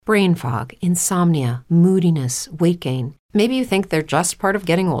brain fog, insomnia, moodiness, weight gain. Maybe you think they're just part of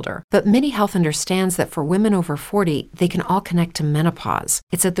getting older, but MIDI Health understands that for women over 40, they can all connect to menopause.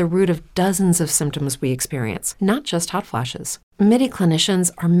 It's at the root of dozens of symptoms we experience, not just hot flashes. MIDI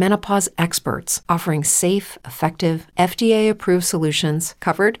clinicians are menopause experts, offering safe, effective, FDA-approved solutions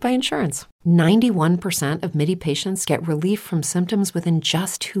covered by insurance. 91% of MIDI patients get relief from symptoms within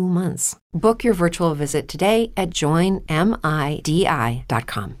just 2 months. Book your virtual visit today at joinmidi.com.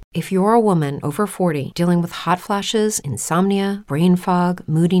 If you're a woman over 40 dealing with hot flashes, insomnia, brain fog,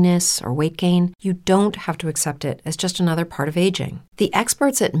 moodiness, or weight gain, you don't have to accept it as just another part of aging. The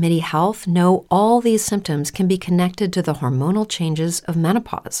experts at MIDI Health know all these symptoms can be connected to the hormonal changes of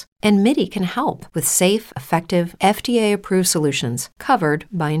menopause, and MIDI can help with safe, effective, FDA-approved solutions covered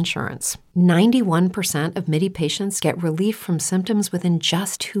by insurance. 91% of MIDI patients get relief from symptoms within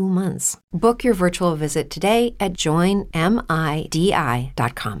just 2 months. Book your virtual visit today at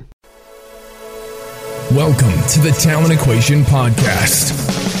joinmidi.com. Welcome to the Talent Equation Podcast.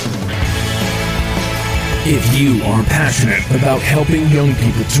 If you are passionate about helping young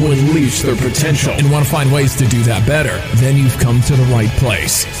people to unleash their potential and want to find ways to do that better, then you've come to the right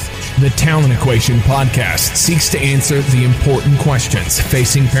place. The Talent Equation Podcast seeks to answer the important questions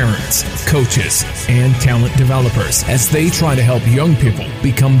facing parents, coaches, and talent developers as they try to help young people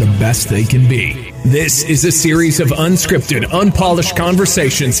become the best they can be. This is a series of unscripted, unpolished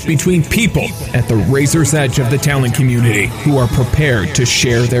conversations between people at the razor's edge of the talent community who are prepared to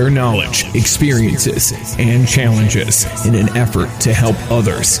share their knowledge, experiences, and challenges in an effort to help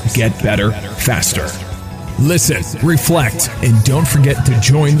others get better faster. Listen, reflect, and don't forget to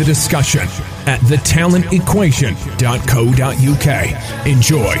join the discussion at thetalentequation.co.uk.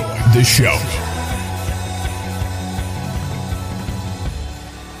 Enjoy the show.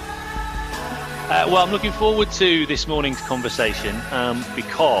 Well, I'm looking forward to this morning's conversation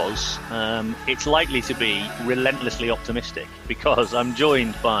because it's likely to be relentlessly optimistic, because I'm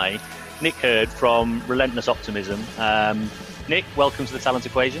joined by Nick Hurd from Relentless Optimism. Nick, welcome to the Talent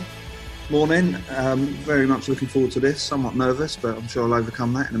Equation. Morning. Very much looking forward to this. Somewhat nervous, but I'm sure I'll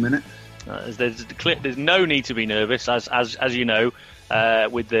overcome that in a minute. There's no need to be nervous, as you know.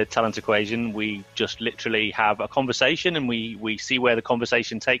 With the Talent Equation, we just literally have a conversation, and we see where the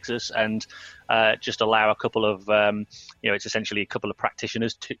conversation takes us, and just allow a couple of, it's essentially a couple of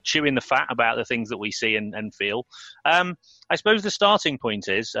practitioners to chew in the fat about the things that we see and feel. I suppose the starting point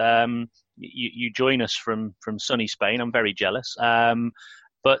is you join us from sunny Spain. I'm very jealous.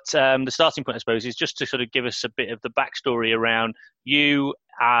 But the starting point, I suppose, is just to sort of give us a bit of the backstory around you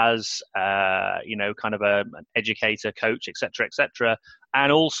as, kind of an educator, coach, et cetera,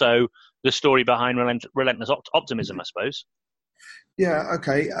 and also the story behind Relentless Optimism, I suppose. Yeah,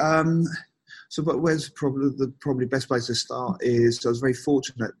 okay. But where's probably best place to start is I was very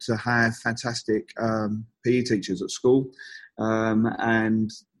fortunate to have fantastic PE teachers at school,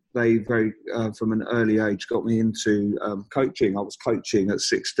 and they from an early age got me into coaching. I was coaching at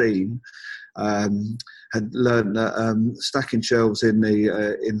 16. Had learned that stacking shelves in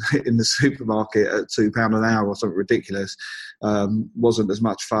the supermarket at £2 an hour or something ridiculous wasn't as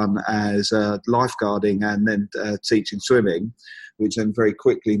much fun as lifeguarding, and then teaching swimming, which then very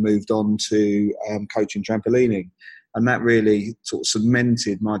quickly moved on to coaching trampolining, and that really sort of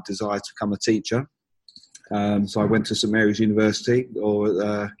cemented my desire to become a teacher. So I went to St Mary's University,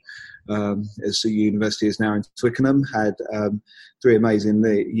 or as the university is now in Twickenham, had 3 amazing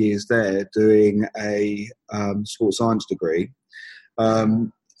years there doing a sports science degree.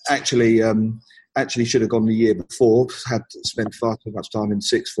 Actually should have gone the year before. Had spent far too much time in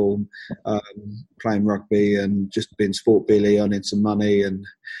sixth form playing rugby and just being sport billy, earning some money and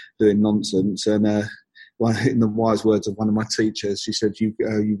doing nonsense. And in the wise words of one of my teachers, she said, you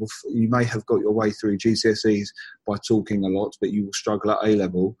may have got your way through GCSEs by talking a lot, but you will struggle at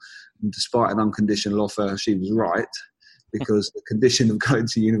A-level. And despite an unconditional offer, she was right, because the condition of going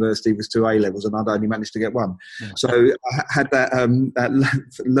to university was 2 A-levels, and I'd only managed to get 1. Yeah. So I had that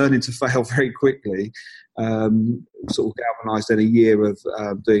learning to fail very quickly, sort of galvanised in a year of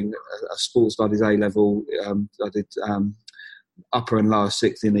doing a sports studies A-level. I did upper and lower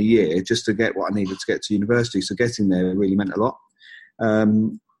sixth in a year just to get what I needed to get to university. So getting there really meant a lot.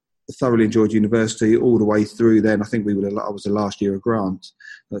 Thoroughly enjoyed university all the way through. Then I think I was the last year of grant.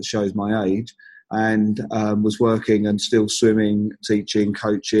 That shows my age. And was working and still swimming, teaching,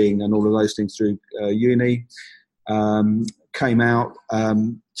 coaching, and all of those things through uni. Came out,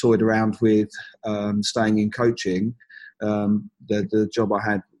 toyed around with staying in coaching. The job I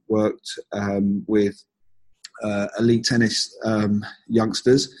had worked with elite tennis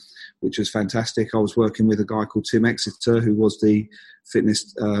youngsters, which was fantastic. I was working with a guy called Tim Exeter, who was the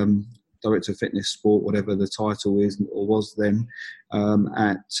fitness director of fitness sport, whatever the title is or was then,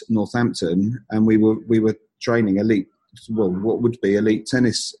 at Northampton, and we were training what would be elite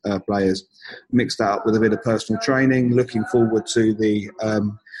tennis players. Mixed that up with a bit of personal training, looking forward to the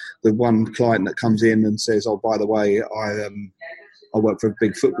one client that comes in and says, "Oh, by the way, I work for a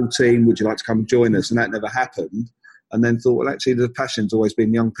big football team. Would you like to come and join us?" And that never happened. And then thought, well, actually, the passion's always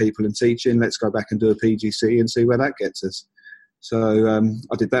been young people and teaching. Let's go back and do a PGC and see where that gets us. So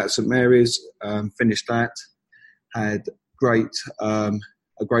I did that at St Mary's, finished that, had a great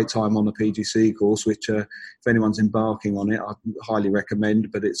time on the PGC course, which if anyone's embarking on it, I highly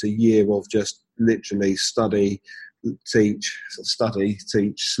recommend. But it's a year of just literally study, teach,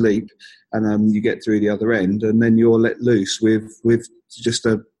 sleep, and you get through the other end, and then you're let loose with just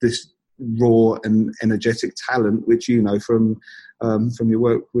this raw and energetic talent, which you know from your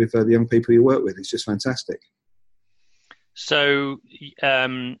work with the young people you work with. It's just fantastic. So,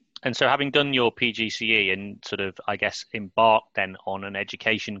 so having done your PGCE and sort of, I guess, embarked then on an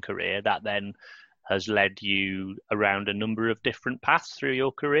education career, that then has led you around a number of different paths through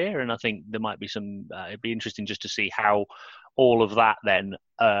your career. And I think there might be it'd be interesting just to see how all of that then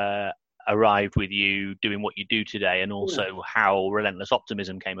arrived with you doing what you do today, and also how Relentless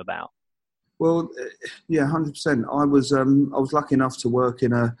Optimism came about. Well, yeah, 100%. I was lucky enough to work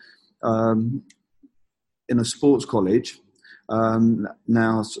in a sports college.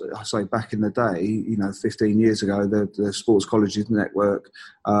 Now, I say back in the day, 15 years ago, the sports colleges network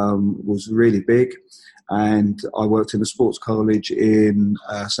was really big, and I worked in a sports college in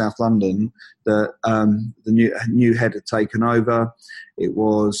South London that the new head had taken over. It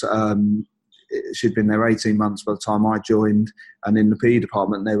was she'd been there 18 months by the time I joined, and in the PE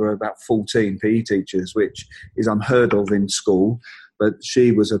department there were about 14 PE teachers, which is unheard of in school. But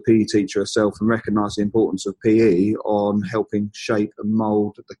she was a PE teacher herself and recognised the importance of PE on helping shape and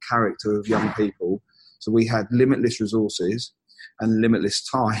mould the character of young people. So we had limitless resources and limitless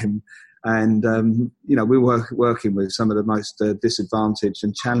time. And, we were working with some of the most disadvantaged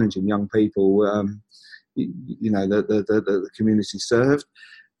and challenging young people, the community served.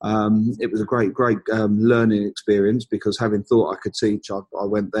 It was a great learning experience, because having thought I could teach, I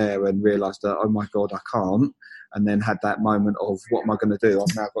went there and realised that, oh my God, I can't. And then had that moment of, what am I going to do?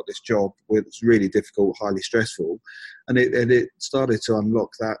 I've now got this job where it's really difficult, highly stressful. And it started to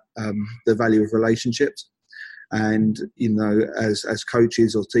unlock that, the value of relationships. And, as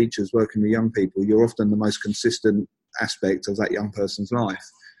coaches or teachers working with young people, you're often the most consistent aspect of that young person's life.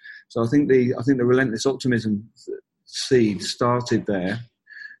 So I think the Relentless Optimism seed started there.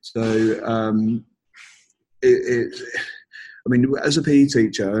 So as a PE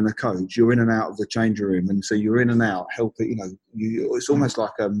teacher and a coach, you're in and out of the changing room, and so you're in and out helping. It's almost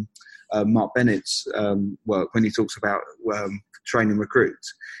like Mark Bennett's work when he talks about training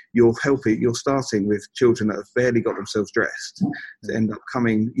recruits. You're starting with children that have barely got themselves dressed to end up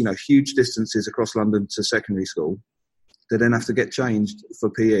coming, huge distances across London to secondary school. They then have to get changed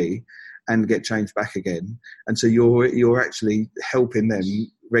for PE and get changed back again, and so you're actually helping them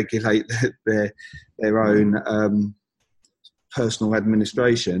regulate their own personal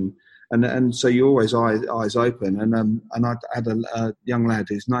administration, and so you're always eyes open. And I had a young lad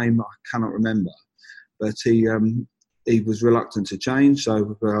whose name I cannot remember, but he was reluctant to change.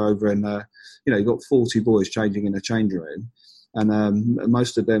 So we're over in you got 40 boys changing in a change room, and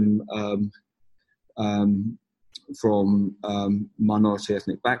most of them from minority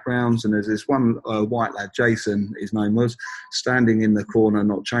ethnic backgrounds. And there's this one white lad, Jason, his name was, standing in the corner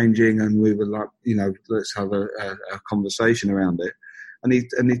not changing, and we were like, let's have a conversation around it. And he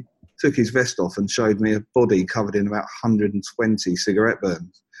took his vest off and showed me a body covered in about 120 cigarette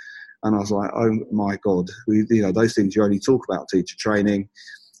burns. And I was like, oh my God, those things you only talk about teacher training.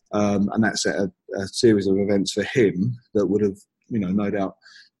 And that set a series of events for him that would have, no doubt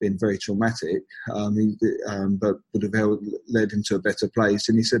been very traumatic, but would have led him to a better place.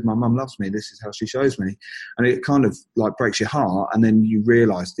 And he said, my mum loves me, this is how she shows me. And it kind of like breaks your heart, and then you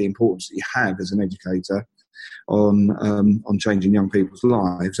realise the importance that you have as an educator on changing young people's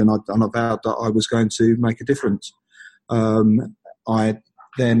lives. And I vowed that I was going to make a difference. I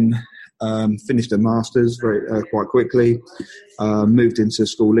then finished a master's quite quickly, moved into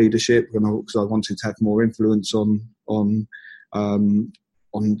school leadership because I wanted to have more influence on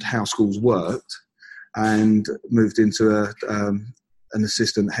how schools worked, and moved into an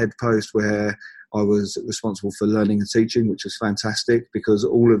assistant head post where I was responsible for learning and teaching, which was fantastic, because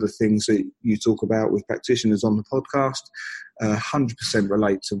all of the things that you talk about with practitioners on the podcast 100%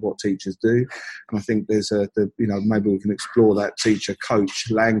 relate to what teachers do. And I think there's maybe we can explore that teacher coach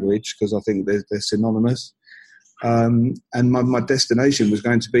language, because I think they're synonymous. And my destination was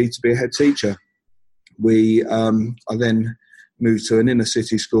going to be a head teacher. I then moved to an inner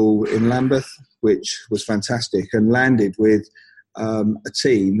city school in Lambeth, which was fantastic, and landed with a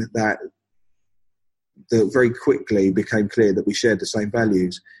team that very quickly became clear that we shared the same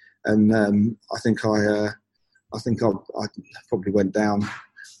values. And I think I probably went down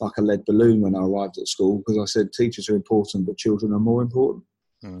like a lead balloon when I arrived at school, because I said teachers are important, but children are more important.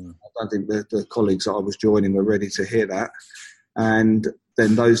 I don't think the colleagues that I was joining were ready to hear that. And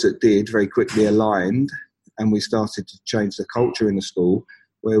then those that did very quickly aligned, and we started to change the culture in the school,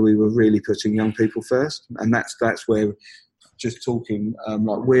 where we were really putting young people first. And that's where, just talking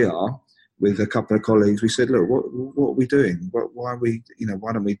like we are with a couple of colleagues, we said, look, what are we doing? Why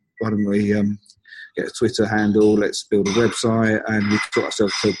don't we get a Twitter handle? Let's build a website. And we got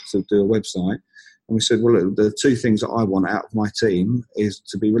ourselves to do a website. And we said, well, look, the two things that I want out of my team is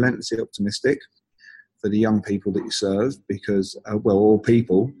to be relentlessly optimistic for the young people that you serve, because, all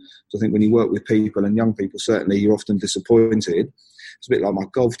people. So I think when you work with people, and young people certainly, you're often disappointed. It's a bit like my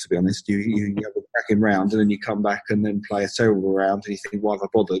golf, to be honest. You have a cracking round, and then you come back and then play a terrible round, and you think, why have I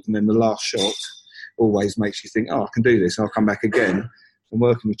bothered? And then the last shot always makes you think, oh, I can do this, and I'll come back again. And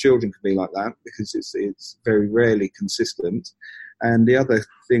working with children can be like that, because it's very rarely consistent. And the other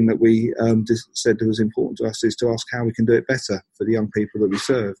thing that we just said that was important to us is to ask how we can do it better for the young people that we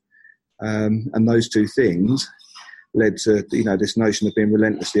serve. And those two things led to this notion of being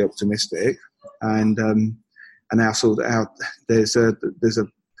relentlessly optimistic. And there's a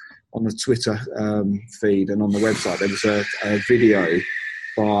on the Twitter feed and on the website there was a video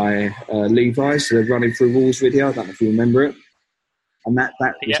by Levi, so they're running through walls video. I don't know if you remember it. And that was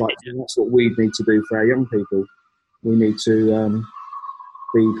that's what we need to do for our young people. We need to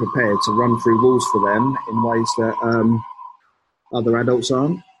be prepared to run through walls for them in ways that other adults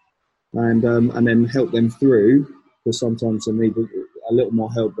aren't. And then help them through, because sometimes they need a little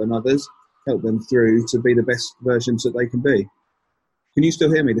more help than others, help them through to be the best versions that they can be. Can you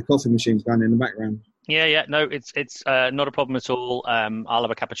still hear me? The coffee machine's going in the background. Yeah. No, it's not a problem at all. I'll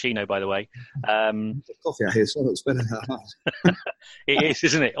have a cappuccino, by the way. Coffee out here, so it's better than that. It is,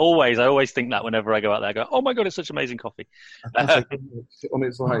 isn't it? Always. I always think that whenever I go out there, I go, oh my God, it's such amazing coffee. On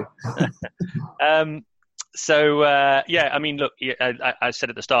its way. I mean, look, I said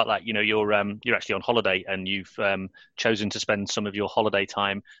at the start that you're actually on holiday, and you've chosen to spend some of your holiday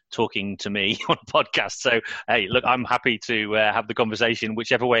time talking to me on a podcast. So hey, look, I'm happy to have the conversation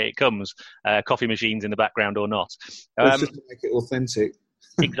whichever way it comes, coffee machines in the background or not. It's just to make it authentic.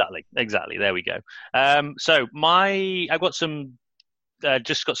 Exactly. There we go. So I've got some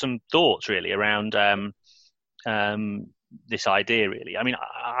thoughts really around this idea, really. I mean,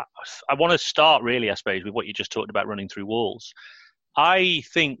 I want to start really, I suppose, with what you just talked about, running through walls. I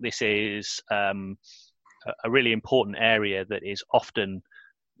think this is a really important area that is often,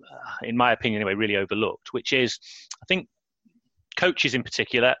 in my opinion anyway, really overlooked, which is, I think, coaches in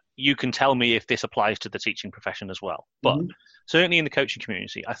particular. You can tell me if this applies to the teaching profession as well, but certainly in the coaching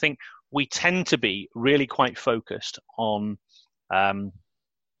community, I think we tend to be really quite focused on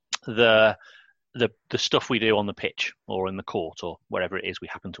the stuff we do on the pitch or in the court or wherever it is we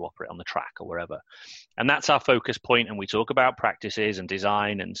happen to operate, on the track or wherever. And that's our focus point. And we talk about practices and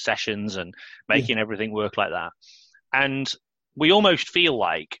design and sessions and making everything work like that. And we almost feel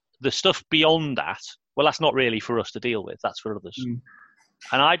like the stuff beyond that, well, that's not really for us to deal with. That's for others.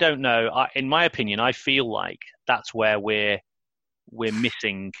 And I don't know. In my opinion, I feel like that's where we're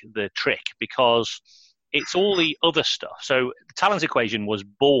missing the trick, because it's all the other stuff. So the talent equation was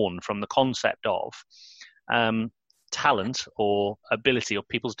born from the concept of talent or ability or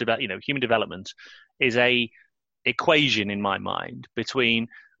people's human development is a equation in my mind between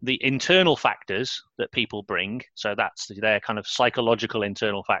the internal factors that people bring. So that's their kind of psychological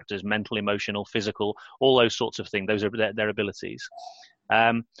internal factors, mental, emotional, physical, all those sorts of things. Those are their abilities.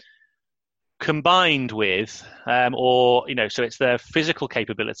 Combined with, so it's their physical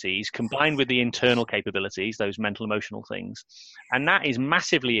capabilities combined with the internal capabilities, those mental, emotional things. And that is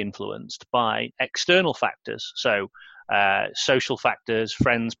massively influenced by external factors. So social factors,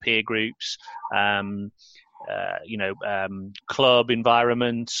 friends, peer groups, club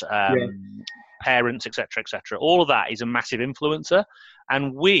environment, parents, etc., etc. All of that is a massive influencer.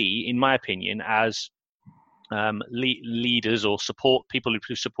 And we, in my opinion, as leaders or people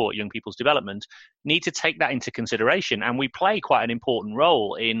who support young people's development, need to take that into consideration, and we play quite an important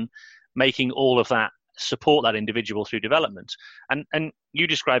role in making all of that support that individual through development. And you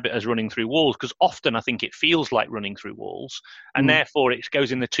describe it as running through walls, because often I think it feels like running through walls, and therefore it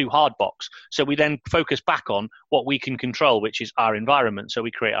goes in the too hard box. So we then focus back on what we can control, which is our environment. So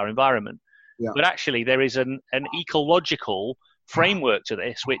we create our environment. Yeah. But actually there is an ecological framework to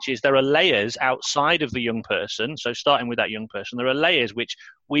this, which is there are layers outside of the young person. So starting with that young person, there are layers which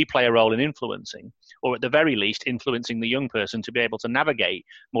we play a role in influencing, or at the very least influencing the young person to be able to navigate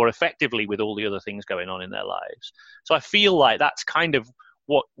more effectively with all the other things going on in their lives. So I feel like that's kind of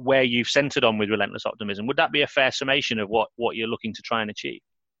where you've centered on with Relentless Optimism. Would that be a fair summation of what you're looking to try and achieve?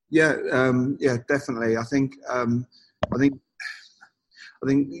 Yeah, definitely. I think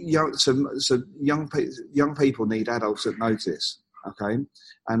young people need adults that notice. Okay,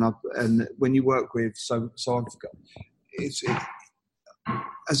 and when you work with as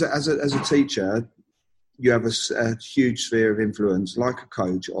a teacher, you have a huge sphere of influence, like a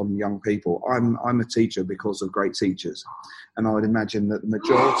coach, on young people. I'm a teacher because of great teachers, and I would imagine that the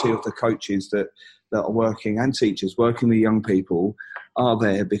majority of the coaches that are working, and teachers working with young people, are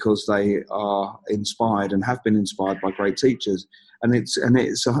there because they are inspired and have been inspired by great teachers. And it's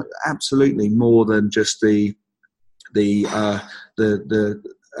absolutely more than just the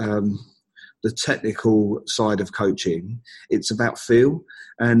technical side of coaching. It's about feel,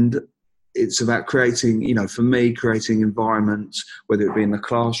 and it's about creating, for me, creating environments, whether it be in the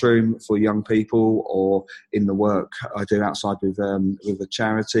classroom for young people, or in the work I do outside with a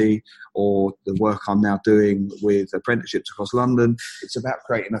charity, or the work I'm now doing with apprenticeships across London. It's about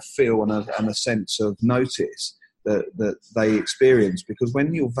creating a feel and a sense of notice that they experience, because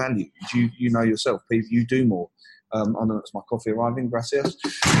when you're valued, you know yourself, you do more. I know it's my coffee arriving, gracias.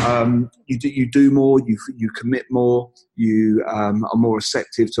 You do more, you commit more, you are more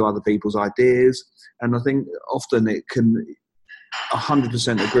receptive to other people's ideas, and I think often it can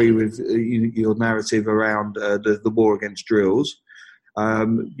 100% agree with your narrative around the war against drills.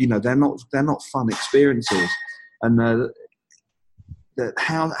 They're not fun experiences, and that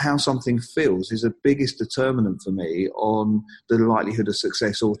how something feels is the biggest determinant for me on the likelihood of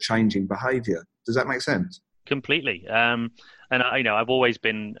success or changing behaviour. Does that make sense? Completely. And I've always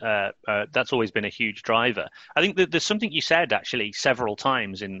been that's always been a huge driver. I think that there's something you said actually several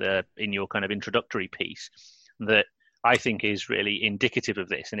times in your kind of introductory piece that I think is really indicative of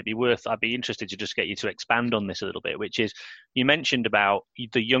this, and I'd be interested to just get you to expand on this a little bit, which is you mentioned about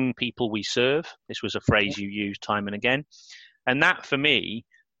the young people we serve. This was a phrase you used time and again. And that, for me,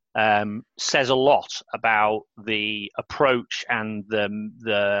 says a lot about the approach and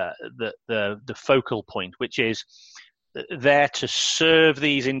the focal point, which is there to serve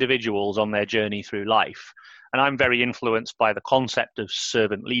these individuals on their journey through life. And I'm very influenced by the concept of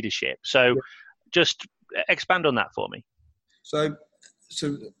servant leadership. So just expand on that for me. So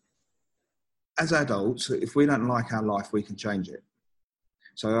as adults, if we don't like our life, we can change it.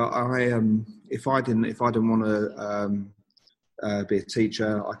 So if I didn't want to be a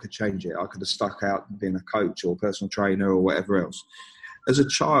teacher, I could change it. I could have stuck out being a coach or personal trainer or whatever else. As a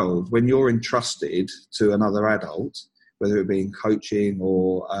child, when you're entrusted to another adult, whether it be in coaching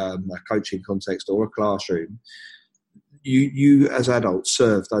or a coaching context or a classroom, you as adults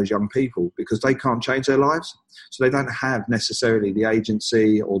serve those young people because they can't change their lives. So they don't have necessarily the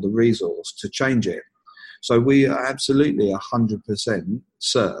agency or the resource to change it. So we absolutely 100%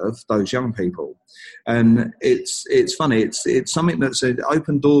 serve those young people. And it's funny, it's something that's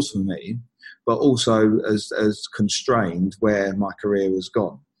opened doors for me, but also as constrained where my career has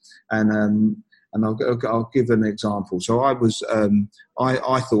gone. And I'll give an example. So I was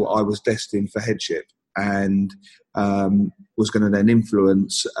I thought I was destined for headship, and was going to then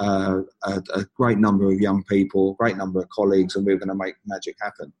influence a great number of young people, a great number of colleagues, and we were going to make magic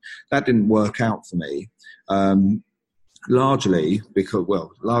happen. That didn't work out for me, largely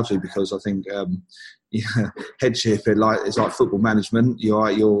because I think headship is like football management. You're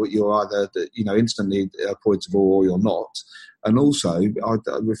either instantly appointable or you're not. And also, I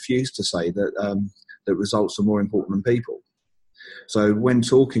refuse to say that results are more important than people. So when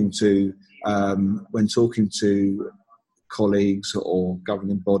talking to colleagues or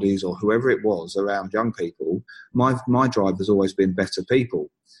governing bodies or whoever it was around young people, my drive has always been better people.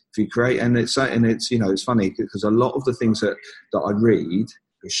 If you create, and it's funny because a lot of the things that I read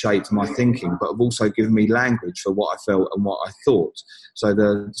have shaped my thinking, but have also given me language for what I felt and what I thought. So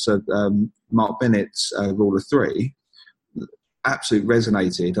Mark Bennett's Rule of Three absolutely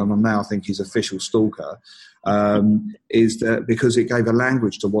resonated, and now I think he's official stalker, is that because it gave a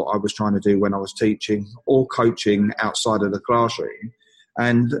language to what I was trying to do when I was teaching or coaching outside of the classroom.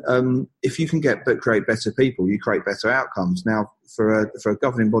 And if you can create better people, you create better outcomes. Now, for a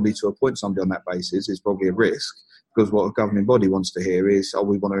governing body to appoint somebody on that basis is probably a risk, because what a governing body wants to hear is,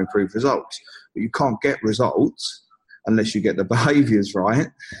 we want to improve results. But you can't get results unless you get the behaviours right.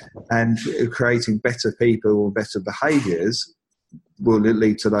 And creating better people or better behaviours will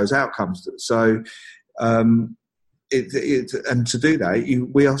lead to those outcomes. So, and to do that,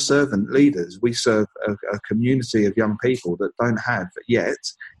 we are servant leaders. We serve a community of young people that don't have yet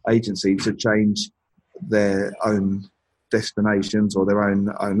agency to change their own destinations or their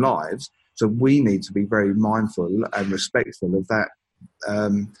own lives. So we need to be very mindful and respectful of that.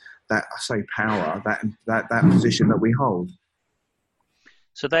 That I say power, that position that we hold.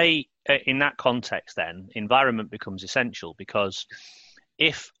 So in that context, then environment becomes essential, because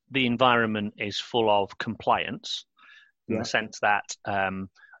if the environment is full of compliance, in the sense that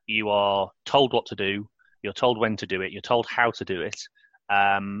you are told what to do, you're told when to do it, you're told how to do it,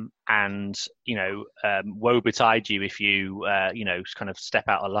 and woe betide you if you kind of step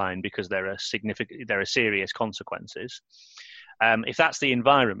out of line, because there are serious consequences. If that's the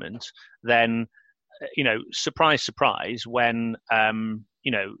environment, then surprise, surprise, when some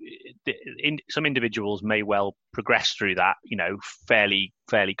individuals may well progress through that, fairly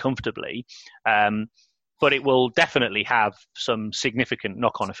comfortably. But it will definitely have some significant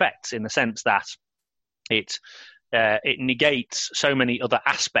knock-on effects, in the sense that it negates so many other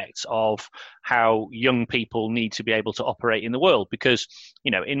aspects of how young people need to be able to operate in the world. Because,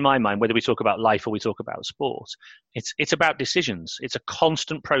 in my mind, whether we talk about life or we talk about sport, it's about decisions. It's a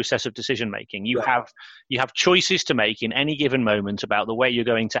constant process of decision making. You have choices to make in any given moment about the way you're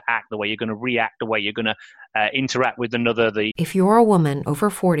going to act, the way you're going to react, the way you're going to interact with another. If you're a woman over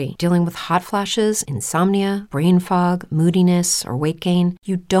 40 dealing with hot flashes, insomnia, brain fog, moodiness, or weight gain,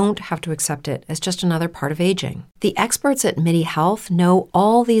 you don't have to accept it as just another part of aging. The experts at MIDI Health know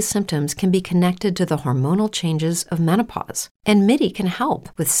all these symptoms can be connected to the hormonal changes of menopause. And MIDI can help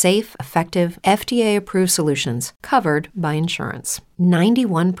with safe, effective, FDA-approved solutions covered by insurance.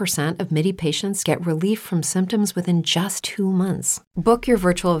 91% of MIDI patients get relief from symptoms within just 2 months. Book your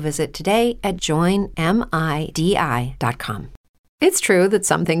virtual visit today at joinmidi.com. It's true that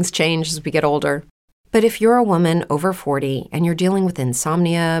some things change as we get older. But if you're a woman over 40 and you're dealing with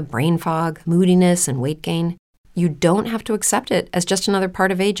insomnia, brain fog, moodiness, and weight gain, you don't have to accept it as just another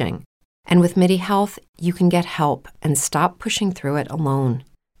part of aging. And with MIDI Health, you can get help and stop pushing through it alone.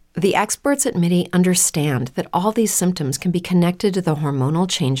 The experts at MIDI understand that all these symptoms can be connected to the hormonal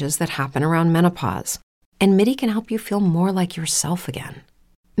changes that happen around menopause, and MIDI can help you feel more like yourself again.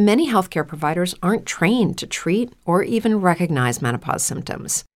 Many healthcare providers aren't trained to treat or even recognize menopause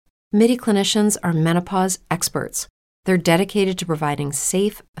symptoms. MIDI clinicians are menopause experts. They're dedicated to providing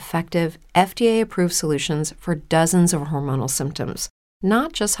safe, effective, FDA-approved solutions for dozens of hormonal symptoms,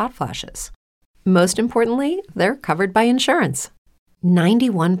 not just hot flashes. Most importantly, they're covered by insurance.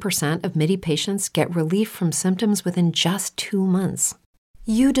 91% of MIDI patients get relief from symptoms within just 2 months.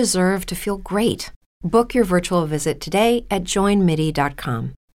 You deserve to feel great. Book your virtual visit today at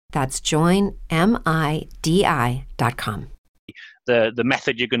joinmidi.com. That's joinmidi.com. The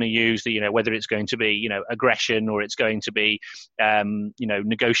method you're going to use, whether it's going to be, aggression, or it's going to be,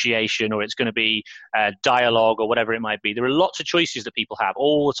 negotiation, or it's going to be dialogue, or whatever it might be. There are lots of choices that people have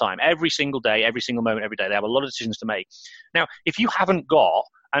all the time, every single day, every single moment, every day. They have a lot of decisions to make. Now, if you haven't got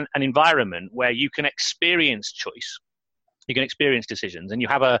an environment where you can experience choice, you can experience decisions, and you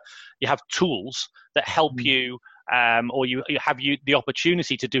have tools that help you, or you have the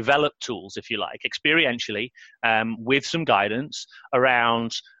opportunity to develop tools, if you like, experientially, with some guidance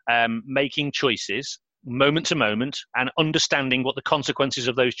around making choices moment to moment and understanding what the consequences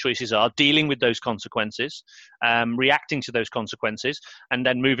of those choices are, dealing with those consequences, reacting to those consequences, and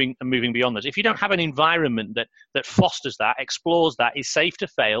then moving beyond those. If you don't have an environment that fosters that, explores that, is safe to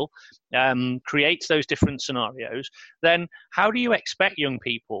fail, creates those different scenarios, then how do you expect young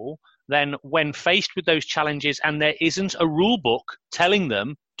people then, when faced with those challenges and there isn't a rule book telling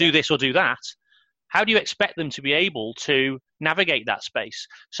them do this or do that, how do you expect them to be able to navigate that space?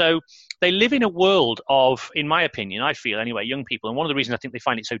 So they live in a world of, in my opinion, I feel anyway, young people, and one of the reasons I think they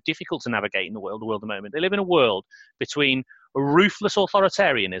find it so difficult to navigate in the world at the moment, they live in a world between ruthless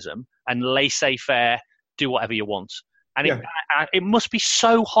authoritarianism and laissez-faire, do whatever you want. And it must be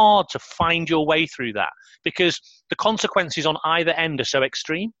so hard to find your way through that, because the consequences on either end are so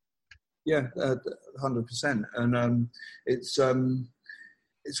extreme. Yeah, 100%. And it's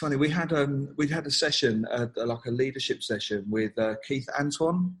funny. We had a session, like a leadership session with Keith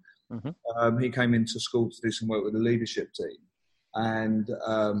Antoine. Mm-hmm. He came into school to do some work with the leadership team, and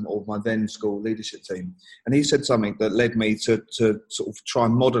or my then school leadership team, and he said something that led me to sort of try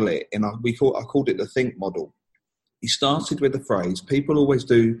and model it. I called it the think model. He started with the phrase, "People always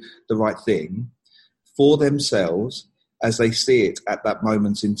do the right thing for themselves as they see it at that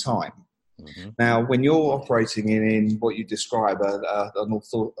moment in time." Mm-hmm. Now, when you're operating in what you describe an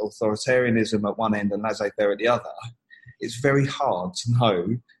authoritarianism at one end and laissez-faire at the other, it's very hard to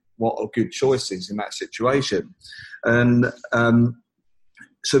know what a good choice is in that situation. And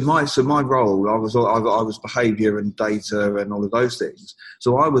so my role, I was behaviour and data and all of those things.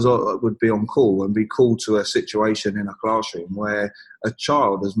 So I would be on call and be called to a situation in a classroom where a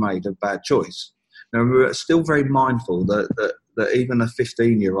child has made a bad choice. Now, we're still very mindful that even a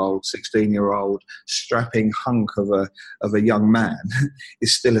 15-year-old, 16-year-old strapping hunk of a young man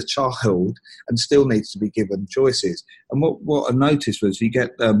is still a child and still needs to be given choices. And what I noticed was you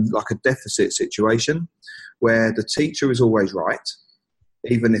get like a deficit situation where the teacher is always right,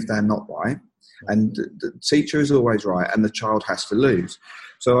 even if they're not right, and the teacher is always right, and the child has to lose.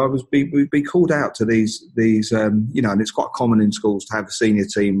 So we'd be called out to these and it's quite common in schools to have a senior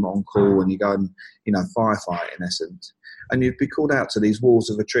team on call, and you go and firefight in essence. And you'd be called out to these walls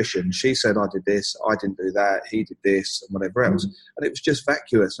of attrition. She said, "I did this, I didn't do that, he did this," and whatever else. And it was just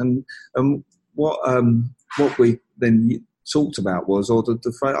vacuous. And what we then talked about was,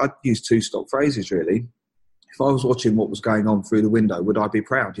 I'd use two stock phrases really. If I was watching what was going on through the window, would I be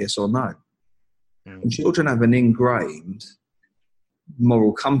proud, yes or no? Mm. And children have an ingrained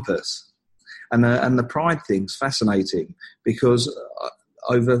moral compass. And the pride thing's fascinating because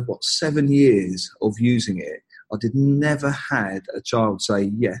over 7 years of using it, I never had a child say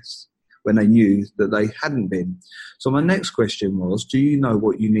yes when they knew that they hadn't been. So my next question was, do you know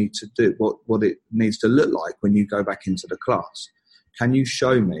what you need to do, what it needs to look like when you go back into the class? Can you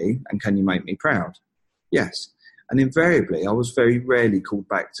show me and can you make me proud? Yes. And invariably, I was very rarely called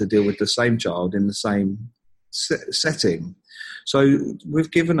back to deal with the same child in the same setting. So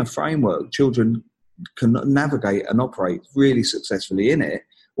we've given a framework, children can navigate and operate really successfully in it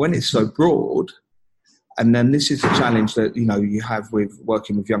when it's so broad. And then this is the challenge that you have with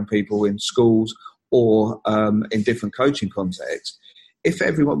working with young people in schools or in different coaching contexts. If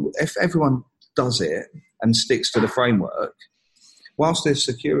everyone does it and sticks to the framework, whilst there's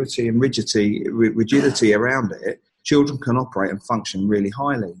security and rigidity around it, children can operate and function really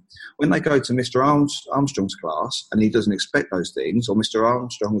highly. When they go to Mr. Armstrong's class and he doesn't expect those things, or Mr.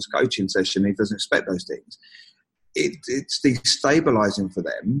 Armstrong's coaching session, he doesn't expect those things, it's destabilising for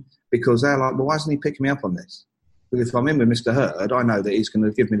them because they're like, well, why isn't he picking me up on this? Because if I'm in with Mr. Hurd, I know that he's going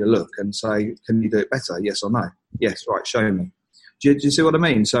to give me the look and say, can you do it better? Yes or no? Yes, right, show me. Do you see what I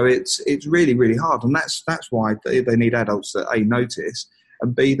mean? So it's really, really hard. And that's why they need adults that A, notice,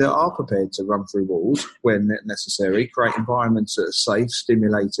 and B, that are prepared to run through walls when necessary, create environments that are safe,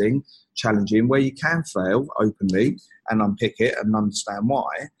 stimulating, challenging, where you can fail openly and unpick it and understand why.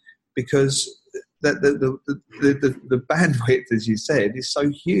 Because the bandwidth, as you said, is so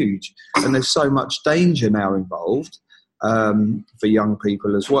huge, and there's so much danger now involved for young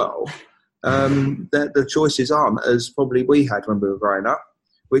people as well. That the choices aren't as probably we had when we were growing up,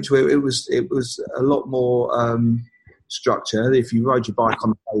 which it was a lot more structure. If you rode your bike on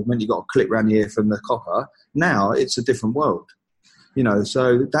the pavement, you got a clip round your ear from the copper. Now it's a different world,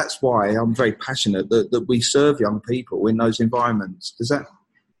 so that's why I'm very passionate that we serve young people in those environments. Does that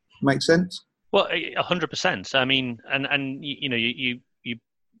make sense? Well, 100%. I mean, and you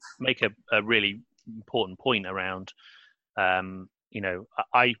make a really important point around, you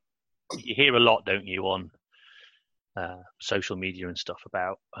hear a lot, don't you, on social media and stuff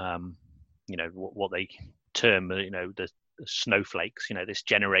about, what they term, the snowflakes, this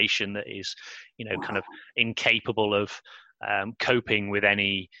generation that is, kind of incapable of coping with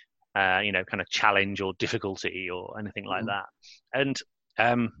any, kind of challenge or difficulty or anything like that. And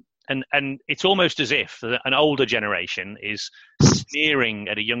it's almost as if an older generation is sneering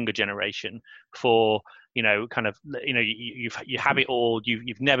at a younger generation for, you have it all.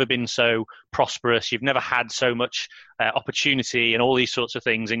 You've never been so prosperous. You've never had so much opportunity and all these sorts of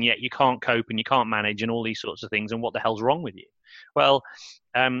things, and yet you can't cope and you can't manage and all these sorts of things. And what the hell's wrong with you? Well,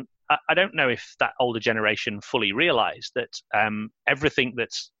 I don't know if that older generation fully realised that everything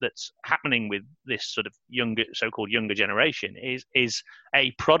that's happening with this sort of so-called younger generation is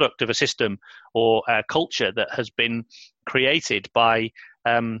a product of a system or a culture that has been created by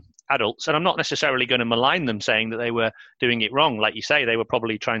adults. And I'm not necessarily going to malign them saying that they were doing it wrong. Like you say, they were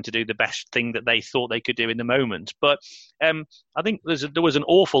probably trying to do the best thing that they thought they could do in the moment. But I think there was an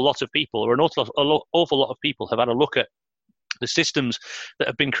awful lot of people, or an awful lot of people have had a look at the systems that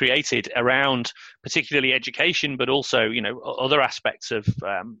have been created around particularly education, but also, other aspects of,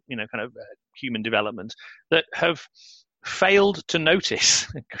 human development that have failed to notice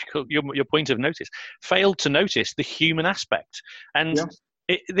your point of notice, failed to notice the human aspect. And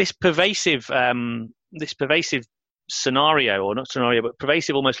this pervasive scenario, or not scenario, but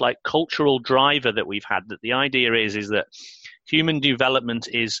pervasive, almost like cultural driver that we've had, that the idea is that human development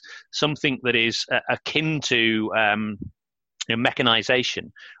is something that is akin to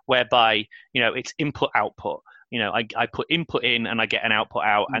mechanization, whereby it's input output. I put input in and I get an output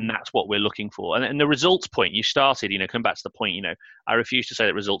out, and that's what we're looking for. And the results point you started, come back to the point, I refuse to say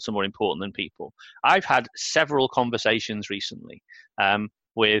that results are more important than people. I've had several conversations recently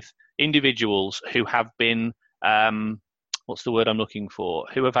with individuals who have been, what's the word I'm looking for,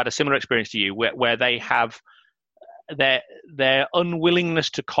 who have had a similar experience to you, where they have their unwillingness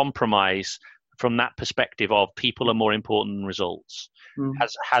to compromise from that perspective of people are more important than results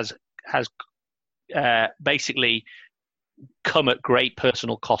has basically come at great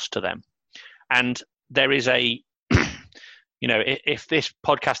personal cost to them. And there is if this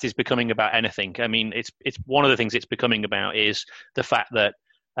podcast is becoming about anything, I mean, it's one of the things it's becoming about is the fact that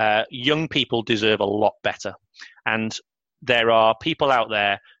young people deserve a lot better. And there are people out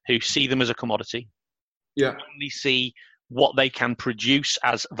there who see them as a commodity, only see what they can produce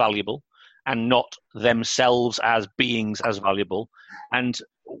as valuable and not themselves as beings as valuable. And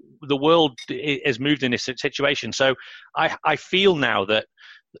the world has moved in this situation. So I feel now that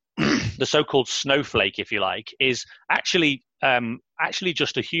the so-called snowflake, if you like, is actually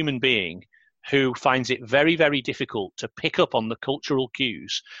just a human being who finds it very, very difficult to pick up on the cultural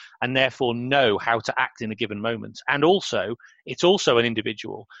cues and therefore know how to act in a given moment. And also, it's also an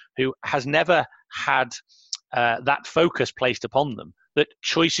individual who has never had that focus placed upon them, that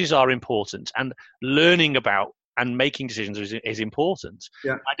choices are important and learning about and making decisions is important.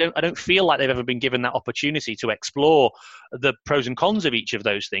 I don't feel like they've ever been given that opportunity to explore the pros and cons of each of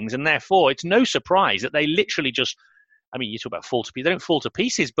those things. And therefore, it's no surprise that they literally just, I mean, you talk about fall to pieces. They don't fall to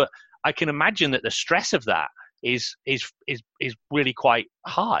pieces, but I can imagine that the stress of that is really quite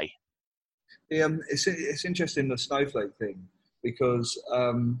high. It's interesting, the snowflake thing, because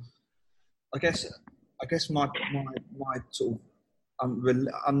I guess my sort of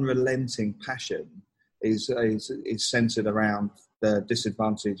unrelenting passion is centred around the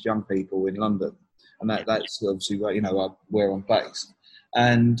disadvantaged young people in London, and that's obviously where I'm based.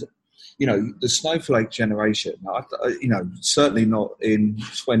 And the snowflake generation, certainly not in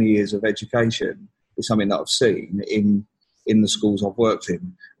 20 years of education, is something that I've seen in the schools I've worked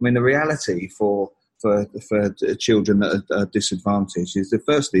in. I mean, the reality for children that are disadvantaged is, the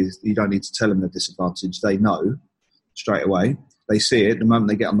first is you don't need to tell them they're disadvantaged. They know straight away. They see it the moment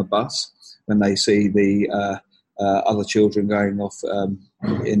they get on the bus, when they see the other children going off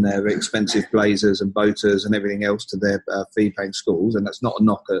in their expensive blazers and boaters and everything else to their fee-paying schools. And that's not a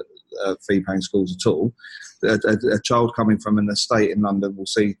knock at fee-paying schools at all. A child coming from an estate in London will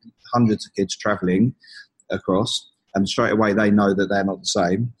see hundreds of kids travelling across, and straight away they know that they're not the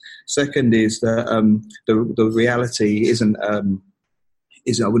same. Second is that the reality isn't, I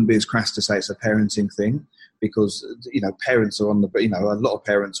wouldn't be as crass to say it's a parenting thing, because parents are on the, a lot of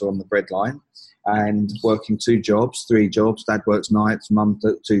parents are on the breadline and working 2 jobs, 3 jobs. Dad works nights, mum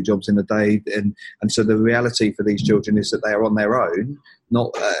 2 jobs in a day, and so the reality for these children is that they are on their own, not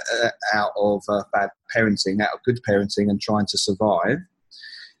out of bad parenting, out of good parenting and trying to survive.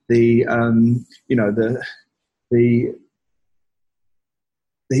 The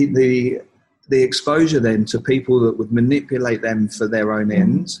exposure then to people that would manipulate them for their own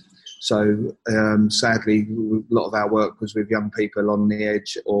ends. So sadly, a lot of our work was with young people on the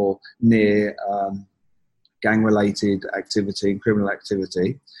edge or near gang-related activity and criminal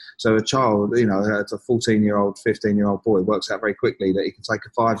activity. So a child, a 14-year-old, 15-year-old boy works out very quickly that he can take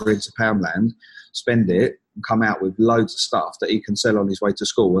a £5 into Poundland, spend it, and come out with loads of stuff that he can sell on his way to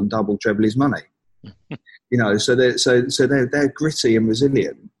school and double, treble his money. So they're gritty and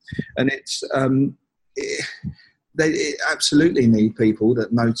resilient, and it's they absolutely need people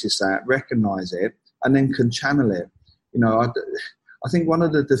that notice that, recognise it, and then can channel it. I think one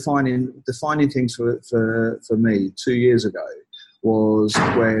of the defining things for me 2 years ago was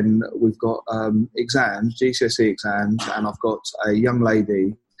when we've got exams, GCSE exams, and I've got a young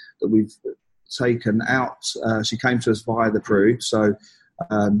lady that we've taken out. She came to us via the Prude, so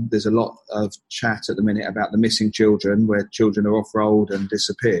there's a lot of chat at the minute about the missing children, where children are off-rolled and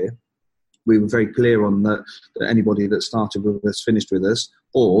disappear. We were very clear on that anybody that started with us finished with us,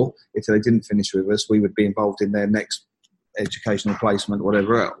 or if they didn't finish with us, we would be involved in their next educational placement,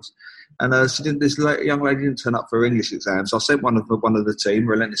 whatever else. And this young lady didn't turn up for her English exam, so I sent one of the team,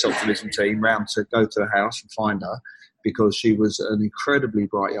 Relentless Optimism team, round to go to her house and find her, because she was an incredibly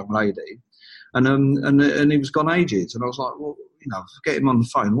bright young lady. And he was gone ages. And I was like, well, get him on the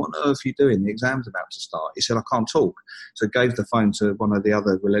phone. What on earth are you doing? The exam's about to start. He said, I can't talk. So I gave the phone to one of the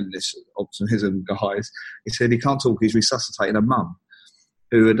other Relentless Optimism guys. He said, he can't talk. He's resuscitating a mum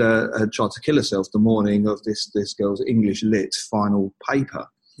who had tried to kill herself the morning of this girl's English Lit final paper,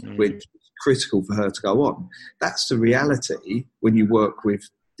 which was critical for her to go on. That's the reality when you work with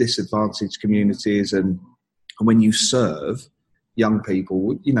disadvantaged communities and when you serve young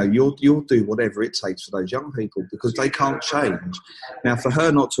people. You'll do whatever it takes for those young people, because they can't change. Now, for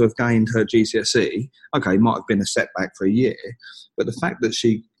her not to have gained her GCSE, okay, might have been a setback for a year, but the fact that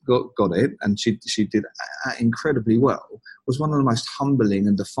she got it and she did incredibly well was one of the most humbling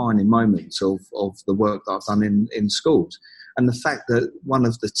and defining moments of the work that I've done in schools. And the fact that one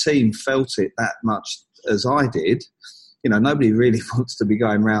of the team felt it that much as I did, nobody really wants to be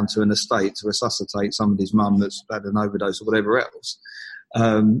going round to an estate to resuscitate somebody's mum that's had an overdose or whatever else,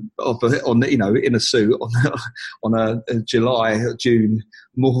 in a suit on a June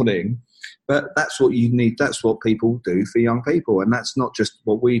morning. But that's what you need. That's what people do for young people, and that's not just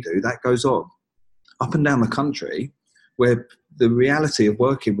what we do. That goes on up and down the country, where the reality of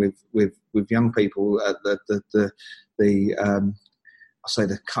working with young people at I say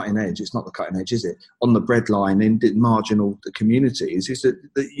the cutting edge. It's not the cutting edge, is it? On the breadline in marginal communities, is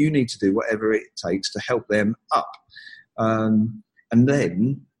that you need to do whatever it takes to help them up. And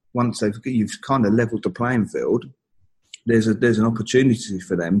then once you've kind of leveled the playing field, there's an opportunity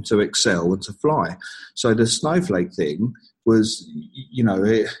for them to excel and to fly. So the snowflake thing was,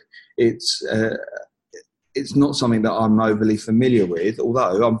 it's not something that I'm overly familiar with,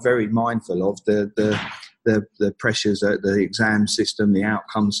 although I'm very mindful of the pressures that the exam system, the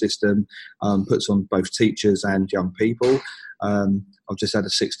outcome system puts on both teachers and young people. I've just had a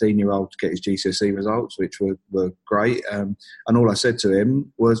 16-year-old get his GCSE results, which were great. And all I said to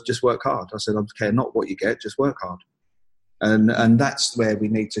him was just work hard. I said, I don't care not what you get, just work hard. And that's where we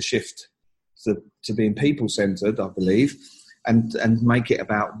need to shift to being people-centred, I believe, and make it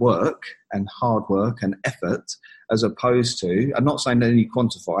about work and hard work and effort, as opposed to, I'm not saying that you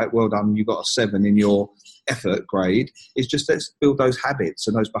quantify it, well done, you got a 7 in your effort grade. It's just, let's build those habits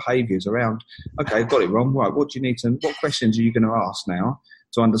and those behaviours around, okay, got it wrong, right, what questions are you going to ask now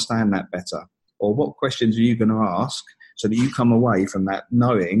to understand that better? Or what questions are you going to ask so that you come away from that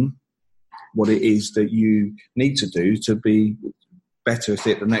knowing what it is that you need to do to be better at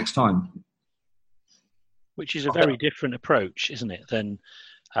it the next time? Which is a very different approach, isn't it, than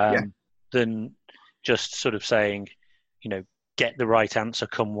just sort of saying, get the right answer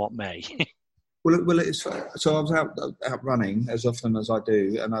come what may. Well, it's so I was out running as often as I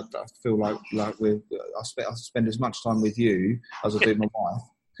do, and I feel like I spend as much time with you as I do my wife,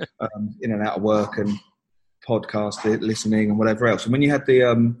 in and out of work and podcast listening and whatever else. And when you had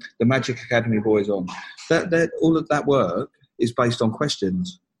the Magic Academy boys on, that all of that work is based on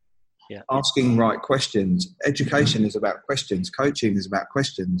questions. Yeah. Asking right questions. Education is about questions. Coaching is about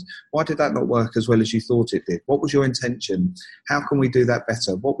questions. Why did that not work as well as you thought it did? What was your intention? How can we do that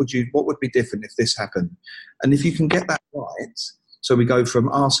better? What would be different if this happened? And if you can get that right, so we go from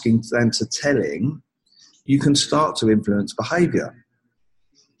asking then to telling, you can start to influence behaviour.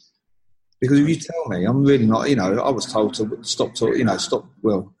 Because if you tell me, I'm really not, I was told to stop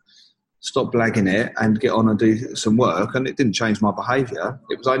blagging it and get on and do some work, and it didn't change my behaviour.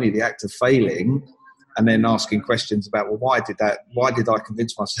 It was only the act of failing and then asking questions about, well, why did I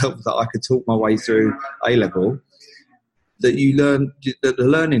convince myself that I could talk my way through A-level, that you learn, that the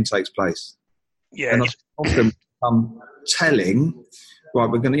learning takes place. Yeah. And I often telling, right,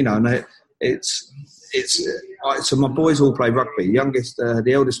 we're going to, and so my boys all play rugby. Youngest,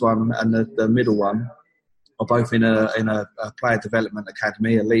 the eldest one and the middle one are both in a player development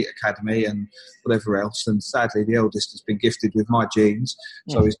academy, elite academy, and whatever else. And sadly, the eldest has been gifted with my genes,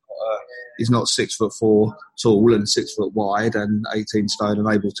 so he's not 6'4" tall and 6 foot wide and 18 stone and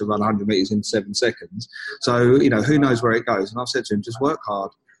able to run 100 metres in 7 seconds. So who knows where it goes? And I've said to him, just work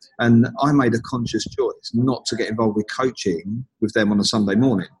hard. And I made a conscious choice not to get involved with coaching with them on a Sunday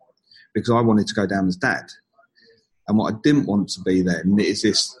morning, because I wanted to go down as dad. And what I didn't want to be then is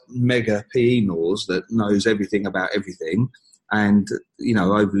this mega PE nose that knows everything about everything and,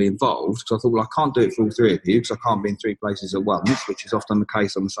 overly involved. Because I thought, well, I can't do it for all three of you because I can't be in three places at once, which is often the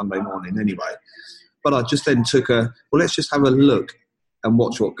case on a Sunday morning anyway. But I just then took let's just have a look and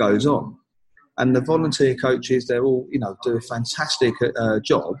watch what goes on. And the volunteer coaches, they're all, do a fantastic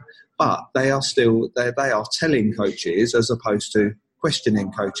job, but they are still, they are telling coaches as opposed to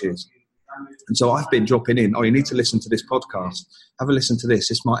questioning coaches. And so I've been dropping in, you need to listen to this podcast. Have a listen to this.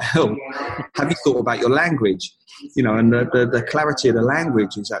 This might help. Have you thought about your language? And the clarity of the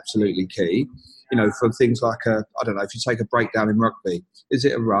language is absolutely key. For things like I don't know, if you take a breakdown in rugby, is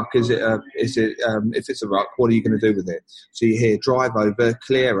it a ruck? If it's a ruck, what are you going to do with it? So you hear drive over,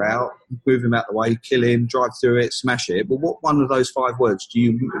 clear out, move him out the way, kill him, drive through it, smash it. But what one of those 5 words do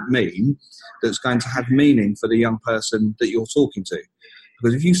you mean that's going to have meaning for the young person that you're talking to?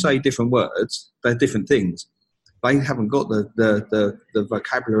 Because if you say different words, they're different things. They haven't got the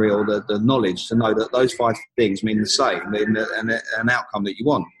vocabulary or the knowledge to know that those 5 things mean the same in an outcome that you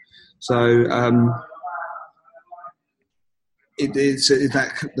want. So it's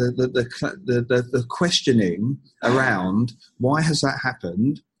the questioning around why has that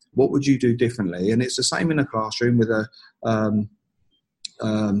happened? What would you do differently? And it's the same in a classroom with a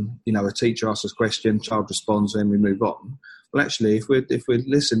teacher asks us a question, child responds, and we move on. Well, actually, if we're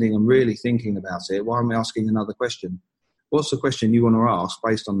listening and really thinking about it, why aren't we asking another question? What's the question you want to ask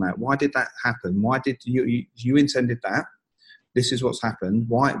based on that? Why did that happen? Why did you intended that? This is what's happened.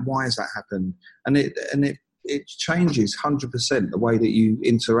 Why has that happened? And it changes 100% the way that you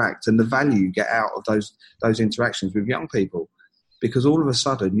interact and the value you get out of those interactions with young people, because all of a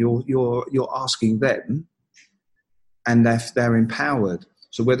sudden you're asking them, and they're empowered.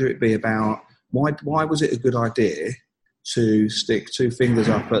 So whether it be about why was it a good idea to stick 2 fingers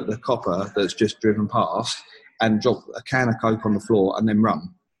up at the copper that's just driven past and drop a can of Coke on the floor and then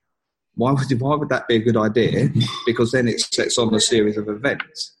run? Why would that be a good idea? Because then it sets on a series of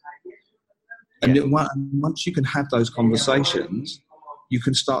events. And once you can have those conversations, you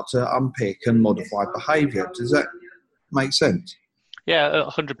can start to unpick and modify behaviour. Does that make sense? Yeah,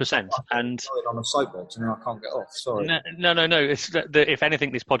 100%. And on a soapbox, and I can't get off. Sorry. No. It's if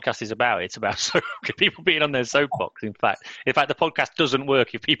anything, this podcast is about. It's about people being on their soapbox. In fact, the podcast doesn't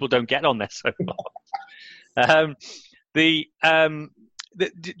work if people don't get on their soapbox. On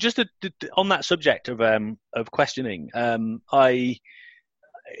that subject of questioning,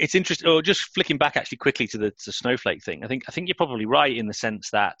 it's interesting. Or just flicking back actually quickly to the snowflake thing. I think you're probably right in the sense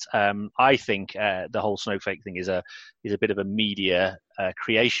that I think the whole snowflake thing is a bit of a media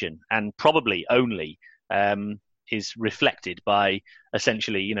creation, and probably only is reflected by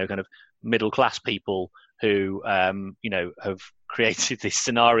essentially kind of middle class people who have created this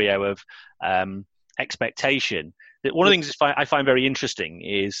scenario of expectation. One of the things I find very interesting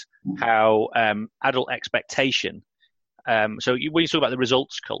is how adult expectation. When you talk about the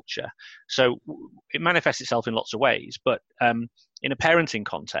results culture, so it manifests itself in lots of ways. But in a parenting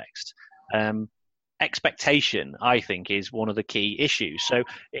context, expectation, I think, is one of the key issues. So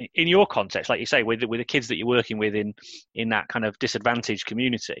in your context, like you say, with the kids that you're working with in that kind of disadvantaged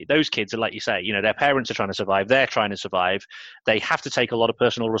community, those kids are, like you say, their parents are trying to survive, they're trying to survive. They have to take a lot of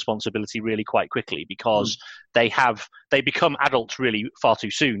personal responsibility really quite quickly because they become adults really far too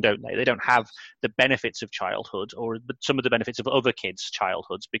soon, don't they? They don't have the benefits of childhood or some of the benefits of other kids'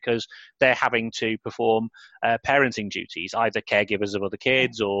 childhoods because they're having to perform parenting duties, either caregivers of other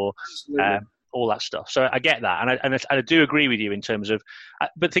kids or all that stuff. So I get that. And I do agree with you in terms of,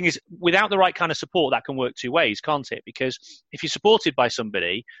 but the thing is, without the right kind of support, that can work 2 ways, can't it? Because if you're supported by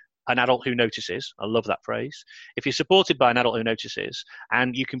somebody, an adult who notices, I love that phrase. If you're supported by an adult who notices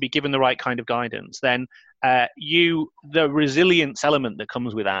and you can be given the right kind of guidance, then the resilience element that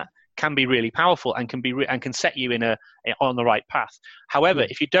comes with that can be really powerful and can set you on the right path. However,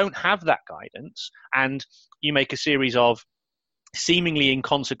 if you don't have that guidance and you make a series of seemingly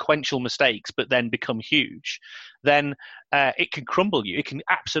inconsequential mistakes but then become huge, then it can crumble you. It can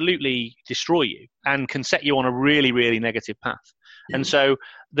absolutely destroy you and can set you on a really, really negative path. And so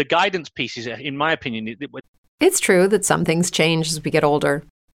the guidance piece is, in my opinion, it's true that some things change as we get older.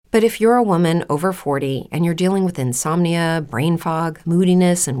 But if you're a woman over 40 and you're dealing with insomnia, brain fog,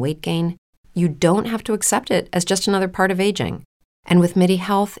 moodiness, and weight gain, you don't have to accept it as just another part of aging. And with MIDI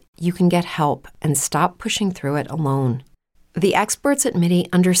Health, you can get help and stop pushing through it alone. The experts at MIDI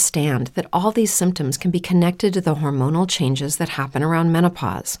understand that all these symptoms can be connected to the hormonal changes that happen around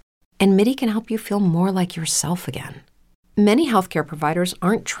menopause, and MIDI can help you feel more like yourself again. Many healthcare providers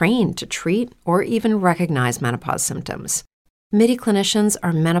aren't trained to treat or even recognize menopause symptoms. MIDI clinicians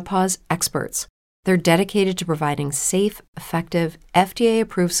are menopause experts. They're dedicated to providing safe, effective,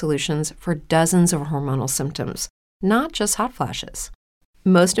 FDA-approved solutions for dozens of hormonal symptoms, not just hot flashes.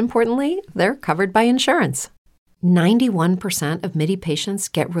 Most importantly, they're covered by insurance. 91% of MIDI patients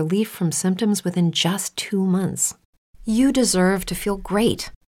get relief from symptoms within just 2 months. You deserve to feel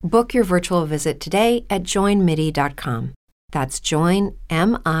great. Book your virtual visit today at joinmidi.com. That's joinmidi.com.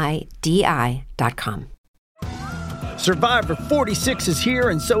 Survivor 46 is here,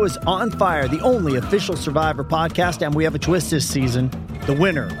 and so is On Fire, the only official Survivor podcast, and we have a twist this season. The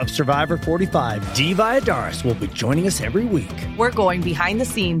winner of Survivor 45, Dee Valladares, will be joining us every week. We're going behind the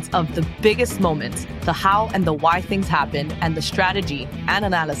scenes of the biggest moments, the how and the why things happen, and the strategy and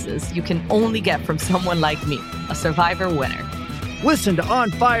analysis you can only get from someone like me, a Survivor winner. Listen to On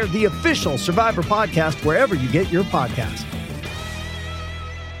Fire, the official Survivor podcast, wherever you get your podcast.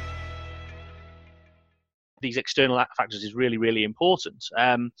 These external factors is really, really important.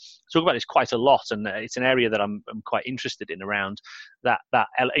 Talk about this quite a lot, and it's an area that I'm quite interested in around that.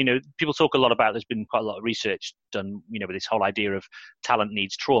 People talk a lot about. There's been quite a lot of research done, with this whole idea of talent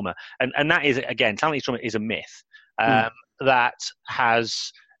needs trauma, and that is, again, talent needs trauma is a myth that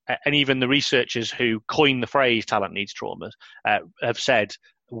has, and even the researchers who coined the phrase talent needs trauma have said,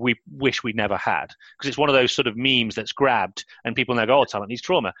 we wish we'd never had, because it's one of those sort of memes that's grabbed and people now go, oh, talent needs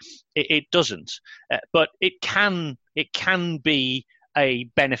trauma. It doesn't, but it can be a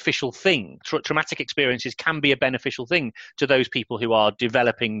beneficial thing. Traumatic experiences can be a beneficial thing to those people who are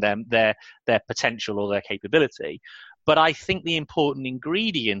developing their potential or their capability. But I think the important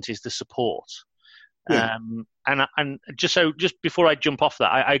ingredient is the support. Yeah. And just before I jump off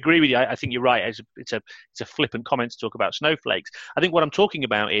that, I agree with you. I think you're right. It's a flippant comment to talk about snowflakes. I think what I'm talking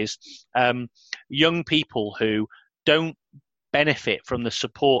about is young people who don't benefit from the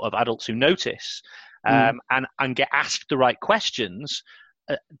support of adults who notice and get asked the right questions.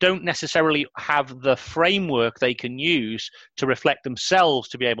 Don't necessarily have the framework they can use to reflect themselves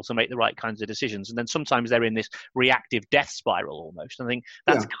to be able to make the right kinds of decisions. And then sometimes they're in this reactive death spiral almost. I think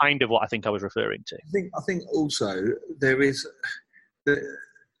that's kind of what I think I was referring to. I think also there is,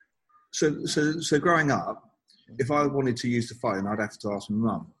 so growing up, if I wanted to use the phone, I'd have to ask my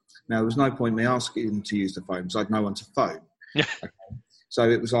mum. Now, there was no point me asking to use the phone because I had no one to phone. Okay? So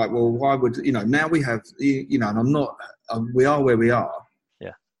it was like, well, why would, now we have, and we are where we are.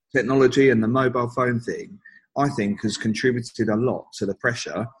 Technology and the mobile phone thing, I think, has contributed a lot to the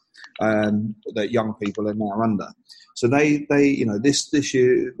pressure that young people are now under. So they this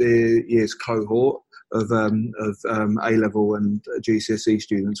year's cohort of A-level and GCSE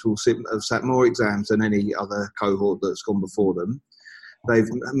students have sat more exams than any other cohort that's gone before them. They've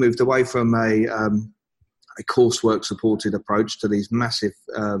moved away from a coursework supported approach to these massive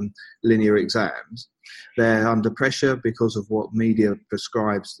linear exams. They're under pressure because of what media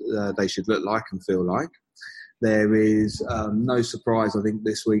prescribes they should look like and feel like. There is no surprise. I think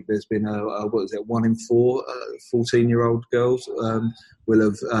this week there's been 1 in 4 14-year-old girls will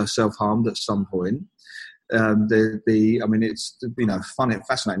have self-harmed at some point. It's fun and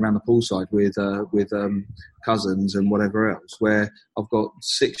fascinating around the poolside with cousins and whatever else, where I've got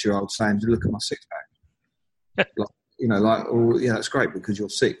 6-year-olds saying, "Look at my six-pack." That's great because you're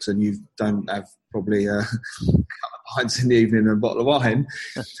 6 and you don't have probably a couple of pints in the evening and a bottle of wine,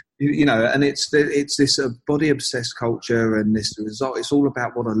 and it's this body obsessed culture and this result. It's all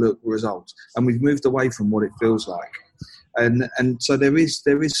about what I look results, and we've moved away from what it feels like, and so there is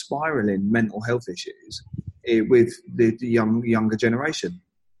spiraling mental health issues with the younger generation.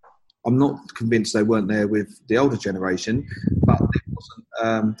 I'm not convinced they weren't there with the older generation, but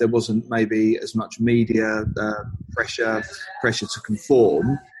there wasn't maybe as much media pressure to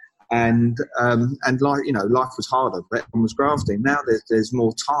conform, and life was harder. But everyone was grafting. Now there's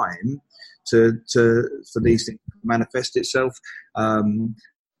more time for these things to manifest itself.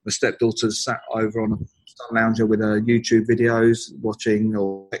 My stepdaughter's sat over on a sun lounger with her YouTube videos, watching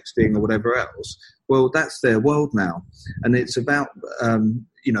or texting or whatever else. Well, that's their world now, and it's about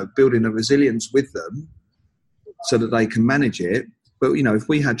building a resilience with them so that they can manage it. But if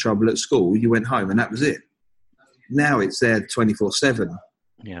we had trouble at school, you went home and that was it. Now it's there 24/7.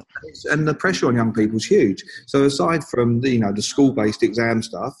 Yeah, and the pressure on young people is huge. So aside from the school-based exam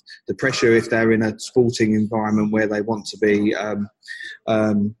stuff, the pressure if they're in a sporting environment where they want to be, on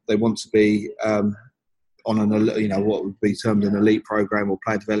what would be termed an elite program or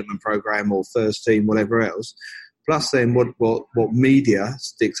player development program or first team, whatever else. Plus, then what media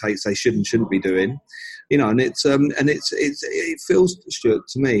dictates they should and shouldn't be doing, and it feels, Stuart,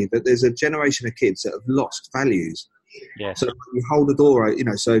 to me that there's a generation of kids that have lost values. Yes. So you hold the door out,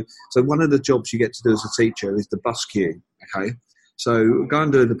 so one of the jobs you get to do as a teacher is the bus queue. Okay, so go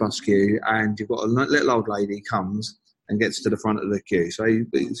and do the bus queue, and you've got a little old lady comes and gets to the front of the queue. So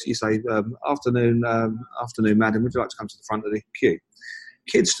you say, afternoon, madam, would you like to come to the front of the queue?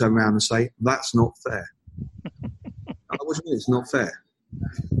 Kids turn around and say, that's not fair. What do you mean it's not fair?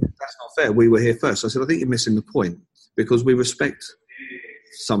 That's not fair. We were here first. I said, I think you're missing the point, because we respect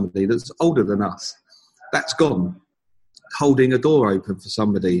somebody that's older than us. That's gone. holding a door open for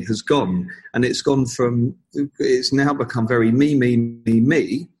somebody has gone, and it's now become very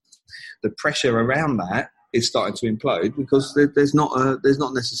me. The pressure around that is starting to implode because there's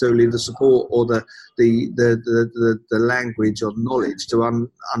not necessarily the support or the language or knowledge to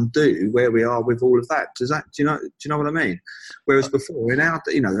undo where we are with all of that. Do you know what I mean? Whereas before, in our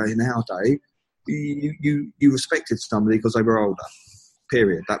day, you respected somebody because they were older.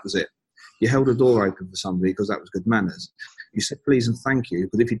 Period. That was it. You held a door open for somebody because that was good manners. You said please and thank you,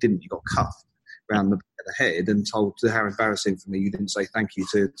 because if you didn't, you got cuffed round the head and told how embarrassing for me you didn't say thank you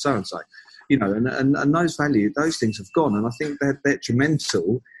to so and so. And those values, those things have gone, and I think they're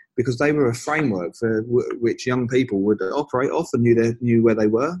detrimental because they were a framework for which young people would operate off and knew where they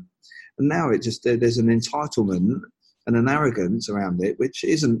were. And now there's an entitlement and an arrogance around it, which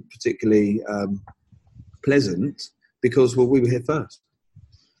isn't particularly pleasant because we were here first.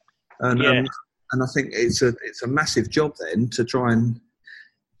 And I think it's a massive job then to try and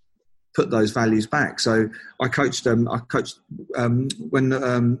put those values back. So I coached when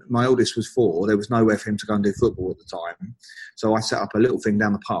my oldest was 4. There was nowhere for him to go and do football at the time. So I set up a little thing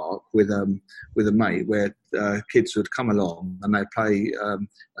down the park with a mate where kids would come along and they'd pay a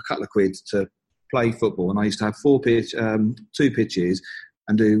couple of quid to play football. And I used to have 2 pitches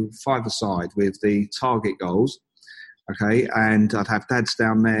and do 5 a side with the target goals. Okay, and I'd have dads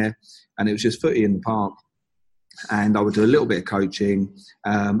down there, and it was just footy in the park. And I would do a little bit of coaching,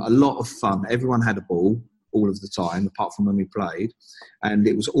 a lot of fun. Everyone had a ball all of the time, apart from when we played, and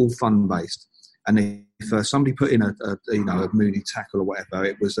it was all fun based. And if somebody put in a moody tackle or whatever,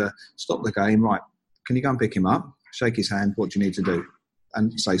 it was stop the game. Right, can you go and pick him up? Shake his hand. What do you need to do?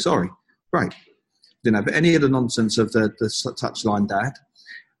 And say sorry. Great. Didn't have any of the nonsense of the touchline dad.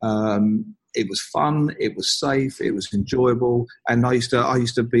 It was fun, it was safe, it was enjoyable, and I used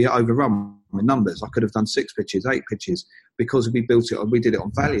to be overrun with numbers. I could have done 6 pitches, 8 pitches, because we did it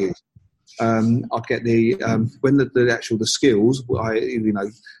on values. I'd get when the skills.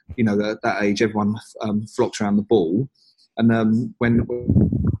 At that age, everyone flocked around the ball, and when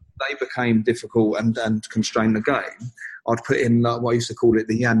they became difficult and constrained the game, I'd put in what I used to call it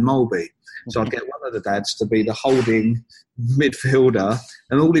the Jan Mulby. So I'd get one of the dads to be the holding midfielder,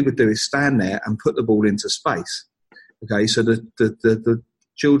 and all he would do is stand there and put the ball into space. Okay, so the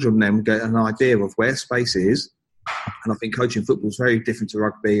children then get an idea of where space is. And I think coaching football is very different to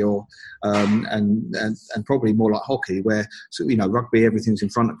rugby, or and probably more like hockey, where rugby, everything's in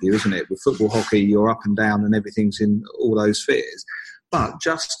front of you, isn't it? With football, hockey, you're up and down, and everything's in all those spheres. But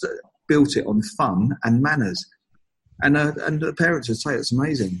just built it on fun and manners. And the parents would say it's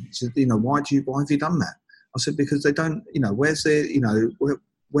amazing. She said, why have you done that? I said, because they don't,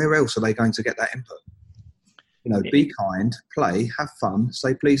 where else are they going to get that input? Be kind, play, have fun,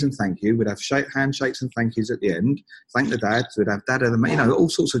 say please and thank you. We'd have handshakes and thank yous at the end. Thank the dads. We'd have dad of the, all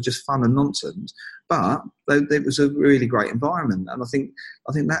sorts of just fun and nonsense. But it was a really great environment, and I think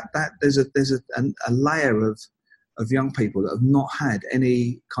that there's a layer of young people that have not had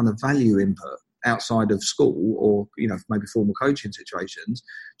any kind of value input outside of school, or maybe formal coaching situations,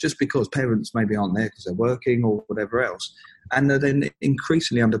 just because parents maybe aren't there because they're working or whatever else, and they're then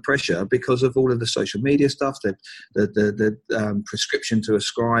increasingly under pressure because of all of the social media stuff, the prescription to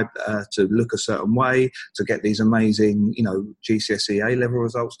ascribe to look a certain way, to get these amazing GCSE A level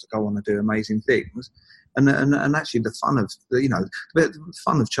results, to go on and do amazing things. And actually, the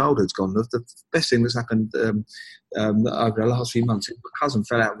fun of childhood's gone. The best thing that's happened over the last few months, my cousin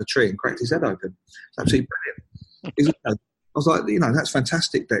fell out of a tree and cracked his head open. It's absolutely brilliant. I was like, that's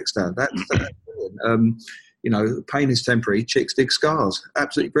fantastic, Dexter. That's brilliant. Pain is temporary, chicks dig scars.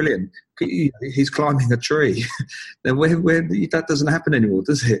 Absolutely brilliant. He's climbing a tree. Then where that doesn't happen anymore,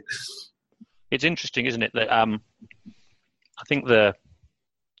 does it? It's interesting, isn't it, that I think the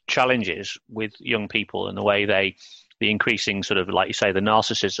challenges with young people and the way the increasing sort of, like you say, the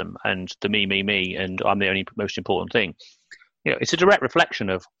narcissism and the me, and I'm the only most important thing. It's a direct reflection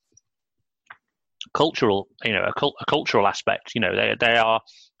of cultural, a cultural aspect. They are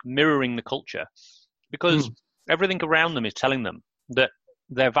mirroring the culture, because everything around them is telling them that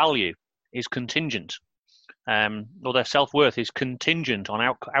their value is contingent, or their self-worth is contingent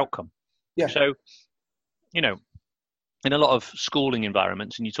on outcome. Yeah. So, in a lot of schooling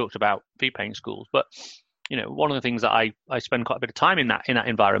environments, and you talked about fee-paying schools, but one of the things that I spend quite a bit of time in that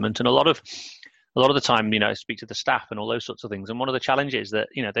environment, and a lot of the time, I speak to the staff and all those sorts of things. And one of the challenges that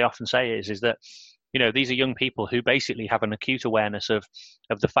they often say is that these are young people who basically have an acute awareness of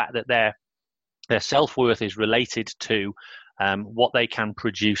the fact that their self-worth is related to what they can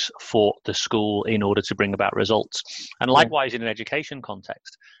produce for the school in order to bring about results. And likewise, in an education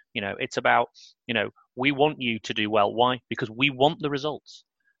context, it's about we want you to do well. Why? Because we want the results.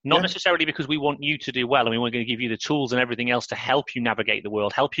 Not necessarily because we want you to do well and we want to give you the tools and everything else to help you navigate the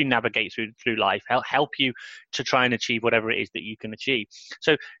world, help you navigate through life, help you to try and achieve whatever it is that you can achieve.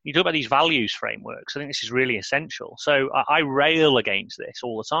 So you talk about these values frameworks. I think this is really essential. So I rail against this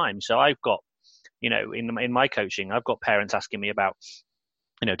all the time. So I've got, in my coaching, I've got parents asking me about,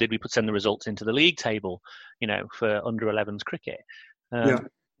 did we send the results into the league table, for under 11s cricket?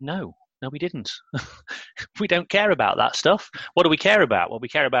 No, we didn't. We don't care about that stuff. What do we care about? Well, we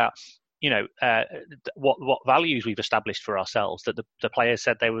care about, what values we've established for ourselves that the players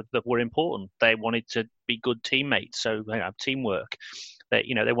said that were important. They wanted to be good teammates, so they have teamwork. They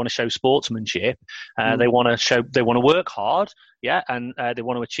want to show sportsmanship. They want to work hard, and they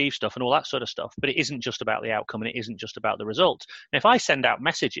want to achieve stuff and all that sort of stuff. But it isn't just about the outcome, and it isn't just about the result. And if I send out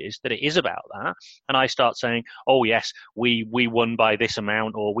messages that it is about that, and I start saying, "Oh yes, we won by this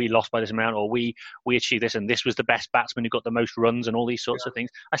amount, or we lost by this amount, or we achieved this, and this was the best batsman who got the most runs," and all these sorts of things,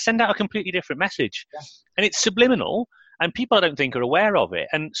 I send out a completely different message, and it's subliminal. And people, I don't think, are aware of it.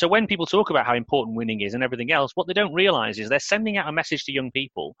 And so when people talk about how important winning is and everything else, what they don't realize is they're sending out a message to young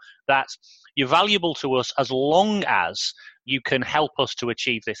people that you're valuable to us as long as you can help us to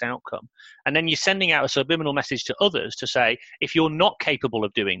achieve this outcome. And then you're sending out a subliminal message to others to say, if you're not capable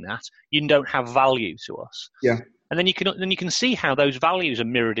of doing that, you don't have value to us. Yeah. And then you can see how those values are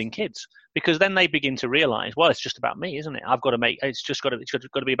mirrored in kids, because then they begin to realize, well, it's just about me, isn't it? It's got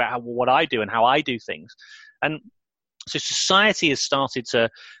to be about what I do and how I do things. And so society has started to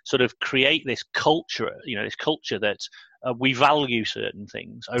sort of create this culture, that we value certain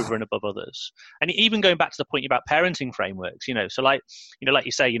things over and above others. And even going back to the point about parenting frameworks, so like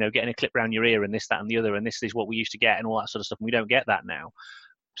you say, getting a clip around your ear and this, that, and the other, and this is what we used to get and all that sort of stuff. And we don't get that now.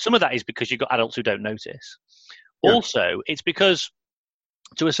 Some of that is because you've got adults who don't notice. Yeah. Also, it's because,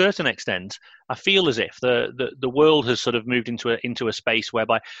 to a certain extent, I feel as if the world has sort of moved into a space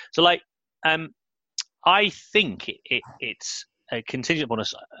whereby, I think it's contingent upon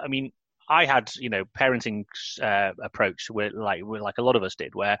us. I mean, I had, parenting approach where like a lot of us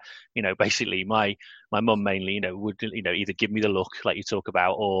did, where, basically my mum mainly, would, either give me the look like you talk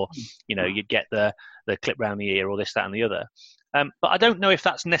about, or, you'd get the clip round the ear or this, that, and the other. But I don't know if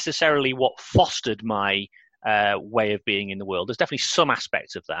that's necessarily what fostered my way of being in the world. There's definitely some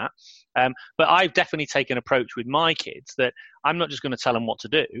aspects of that. But I've definitely taken an approach with my kids that I'm not just going to tell them what to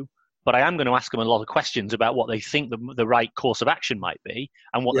do, but I am going to ask them a lot of questions about what they think the right course of action might be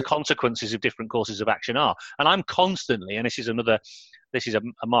and what the consequences of different courses of action are. And I'm constantly, and this is a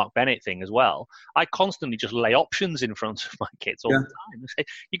Mark Bennett thing as well, I constantly just lay options in front of my kids all the time and say,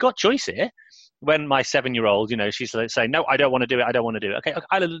 you got choice here. When my 7-year-old, she's saying, no, I don't want to do it. Okay,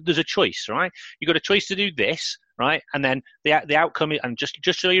 there's a choice, right? You got a choice to do this, right? And then the outcome, and just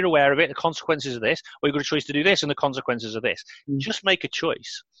so you're aware of it, the consequences of this, or you've got a choice to do this and the consequences of this. Just make a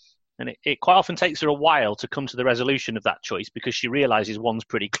choice. And it quite often takes her a while to come to the resolution of that choice, because she realizes one's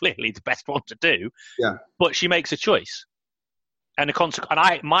pretty clearly the best one to do. Yeah. But she makes a choice. And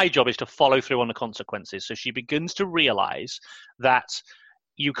my job is to follow through on the consequences. So she begins to realize that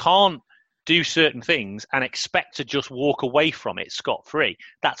you can't do certain things and expect to just walk away from it scot-free.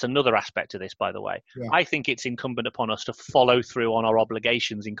 That's another aspect of this, by the way. Yeah. I think it's incumbent upon us to follow through on our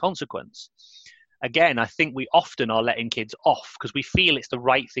obligations in consequence. Again, I think we often are letting kids off because we feel it's the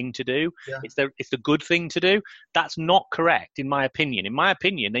right thing to do. Yeah. It's the good thing to do. That's not correct, in my opinion. In my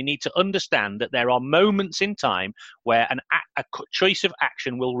opinion, they need to understand that there are moments in time where a choice of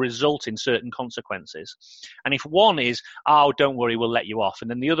action will result in certain consequences. And if one is, oh, don't worry, we'll let you off,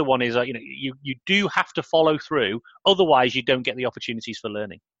 and then the other one is, you do have to follow through, otherwise you don't get the opportunities for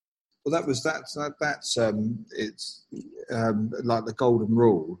learning. Well, that's it's like the golden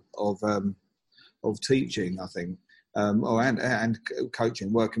rule of teaching, I think, and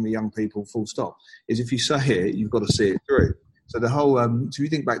coaching, working with young people, full stop, is if you say it, you've got to see it through. So the whole, so if you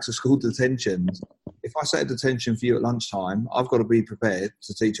think back to school detentions, if I set a detention for you at lunchtime, I've got to be prepared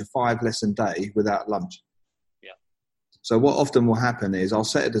to teach a 5-lesson day without lunch. Yeah. So what often will happen is I'll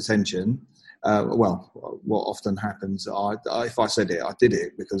set a detention. What often happens, if I said it, I did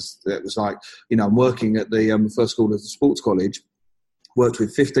it, because it was like, I'm working at the first school at the sports college, worked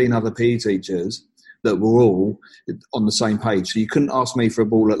with 15 other PE teachers that were all on the same page. So you couldn't ask me for a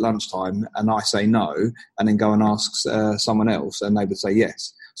ball at lunchtime and I say no, and then go and ask someone else and they would say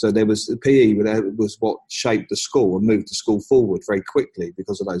yes. So there was PE was what shaped the school and moved the school forward very quickly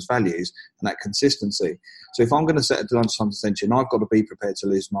because of those values and that consistency. So if I'm going to set a lunchtime detention, I've got to be prepared to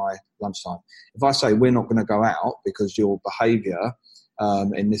lose my lunchtime. If I say we're not going to go out because your behaviour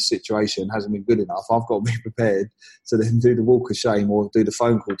in this situation hasn't been good enough, I've got to be prepared to then do the walk of shame or do the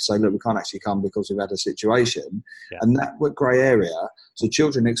phone call to say, look, we can't actually come because we've had a situation. Yeah. And that grey area, so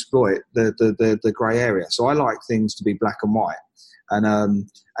children exploit the grey area. So I like things to be black and white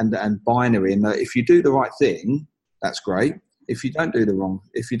and binary, in that if you do the right thing, that's great. If you do the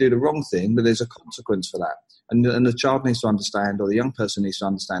wrong thing, then there's a consequence for that. And the child needs to understand, or the young person needs to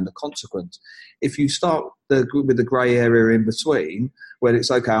understand the consequence. If you start with the grey area in between, where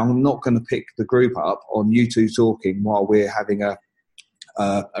it's okay, I'm not going to pick the group up on you two talking while we're having a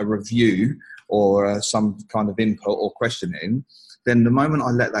review or some kind of input or questioning, then the moment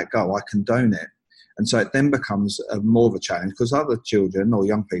I let that go, I condone it. And so it then becomes more of a challenge, because other children or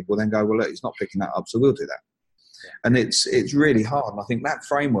young people then go, well, look, he's not picking that up, so we'll do that. And it's really hard. And I think that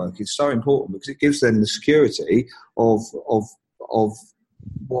framework is so important, because it gives them the security of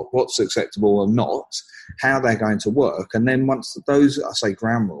what's acceptable or not, how they're going to work. And then once those, I say,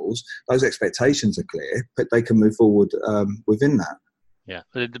 ground rules, those expectations are clear, but they can move forward within that. Yeah,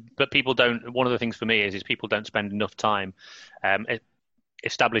 but people don't. One of the things for me is people don't spend enough time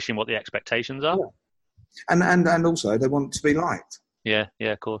establishing what the expectations are. Yeah. And also they want to be liked. Yeah,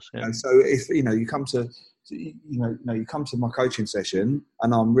 of course. Yeah. And so if you come to you come to my coaching session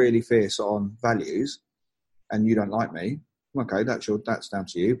and I'm really fierce on values, and you don't like me, okay, that's down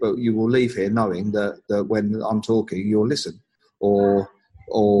to you. But you will leave here knowing that when I'm talking, you'll listen, or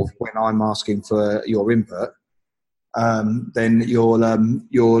when I'm asking for your input, then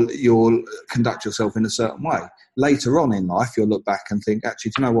you'll conduct yourself in a certain way. Later on in life, you'll look back and think,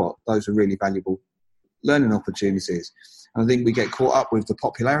 actually, do you know what? Those are really valuable learning opportunities. And I think we get caught up with the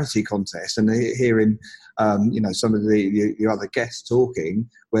popularity contest and hearing, some of the other guests talking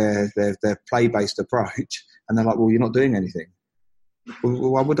where they're play-based approach, and they're like, well, you're not doing anything.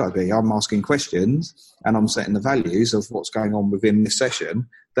 Well, why would I be? I'm asking questions and I'm setting the values of what's going on within this session.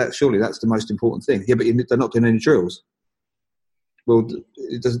 Surely that's the most important thing. Yeah, but they're not doing any drills. Well,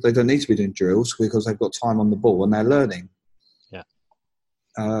 they don't need to be doing drills because they've got time on the ball and they're learning. Yeah.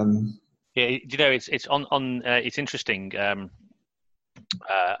 It's on. It's interesting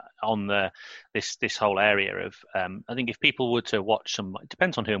on this whole area of. I think if people were to watch it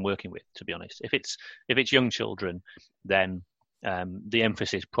depends on who I'm working with. To be honest, if it's young children, then the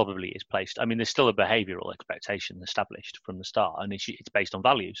emphasis probably is placed. I mean, there's still a behavioural expectation established from the start, and it's based on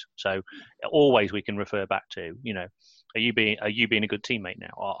values. So always we can refer back to, are you being a good teammate now?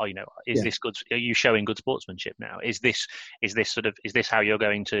 Or is this good? Are you showing good sportsmanship now? Is this how you're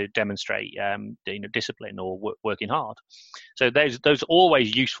going to demonstrate discipline or working hard? So those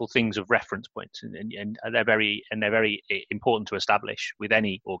always useful things of reference points, and they're very important to establish with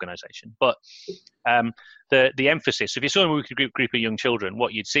any organisation. But the emphasis, if you're someone with a group of young children,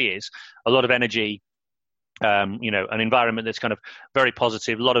 what you'd see is a lot of energy. An environment that's kind of very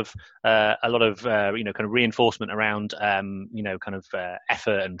positive, a lot of kind of reinforcement around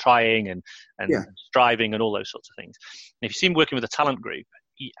effort and trying and striving and all those sorts of things. And if you see them working with a talent group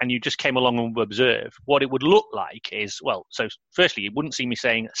and you just came along and observe, what it would look like is, well, so firstly, you wouldn't see me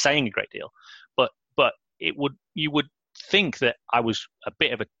saying a great deal, but you would think that I was a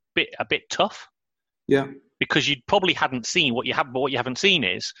bit tough. Yeah. Because you probably hadn't seen what you haven't seen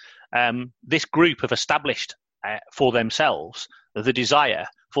is this group have established for themselves the desire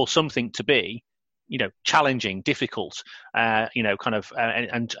for something to be, challenging, difficult, and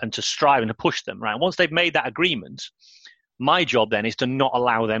to strive and to push them. Right. Once they've made that agreement, my job then is to not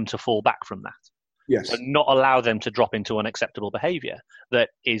allow them to fall back from that. Yes. So not allow them to drop into unacceptable behaviour that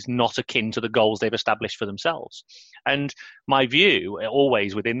is not akin to the goals they've established for themselves. And my view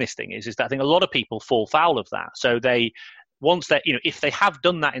always within this thing is that I think a lot of people fall foul of that. So if they have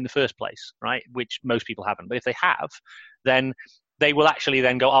done that in the first place, right, which most people haven't, but if they have, then they will actually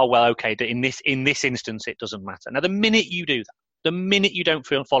then go, oh, well, okay, in this instance, it doesn't matter. Now, the minute you do that, the minute you don't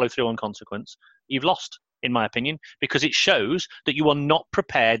follow through on consequence, you've lost, in my opinion, because it shows that you are not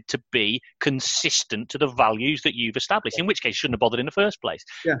prepared to be consistent to the values that you've established, in which case you shouldn't have bothered in the first place.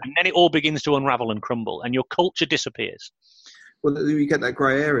 Yeah. And then it all begins to unravel and crumble, and your culture disappears. Well, you get that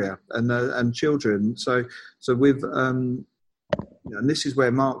grey area, and children. So with, and this is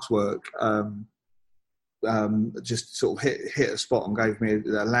where Mark's work just sort of hit a spot and gave me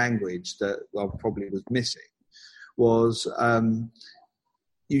a language that I probably was missing. Was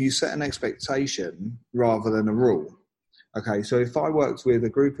you set an expectation rather than a rule. Okay, so if I worked with a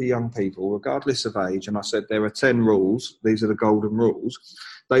group of young people, regardless of age, and I said there are 10 rules, these are the golden rules,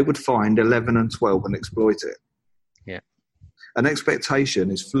 they would find 11 and 12 and exploit it. Yeah. An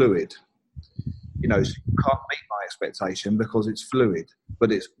expectation is fluid. So you can't meet my expectation because it's fluid,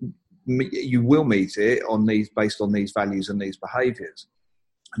 but you will meet it based on these values and these behaviours.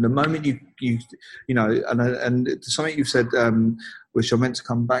 And the moment you know, and something you've said, which I meant to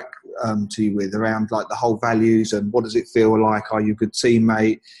come back to you with, around like the whole values and what does it feel like? Are you a good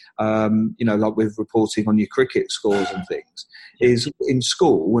teammate? You know, like with reporting on your cricket scores and things, is in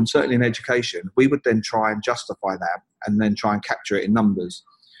school and certainly in education, we would then try and justify that and then try and capture it in numbers.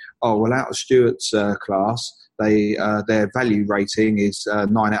 Oh, well, out of Stuart's class, their value rating is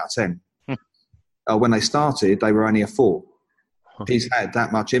 9 out of 10. When they started, they were only a 4. He's had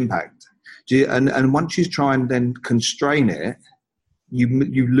that much impact. And once you try and then constrain it,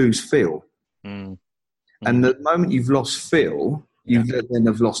 you lose feel. And the moment you've lost feel, you then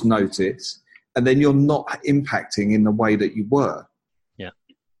have lost notice, and then you're not impacting in the way that you were. Yeah.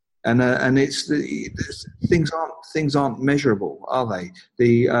 And it's things aren't measurable, are they?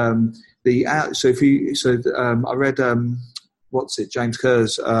 I read James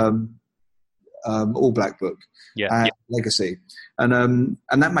Kerr's All Black book, Legacy, and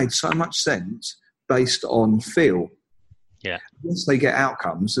that made so much sense based on feel. Yeah. Once they get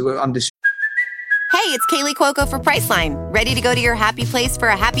outcomes, Hey, it's Kaylee Cuoco for Priceline. Ready to go to your happy place for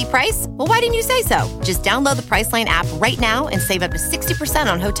a happy price? Well, why didn't you say so? Just download the Priceline app right now and save up to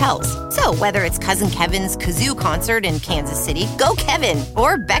 60% on hotels. So whether it's Cousin Kevin's Kazoo Concert in Kansas City, go Kevin,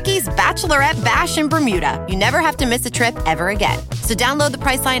 or Becky's Bachelorette Bash in Bermuda, you never have to miss a trip ever again. So download the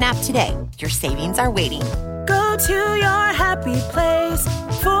Priceline app today. Your savings are waiting. Go to your happy place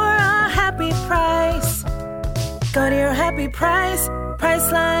for a happy price. Go to your happy price,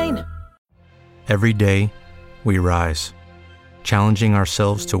 Priceline. Every day, we rise, challenging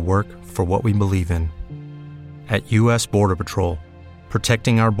ourselves to work for what we believe in. At U.S. Border Patrol,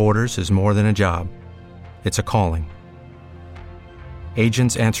 protecting our borders is more than a job. It's a calling.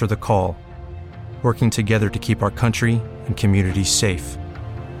 Agents answer the call, working together to keep our country and communities safe.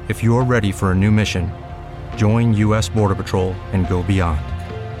 If you're ready for a new mission, join U.S. Border Patrol and go beyond.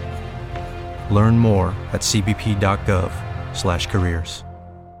 Learn more at cbp.gov/careers.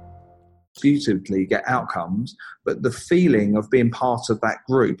 Disputably get outcomes, but the feeling of being part of that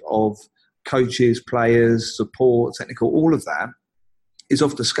group of coaches, players, support, technical, all of that is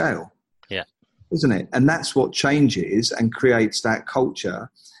off the scale. Yeah. Isn't it? And that's what changes and creates that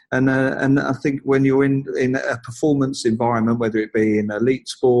culture. And I think when you're in a performance environment, whether it be in elite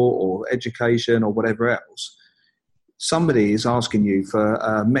sport or education or whatever else, somebody is asking you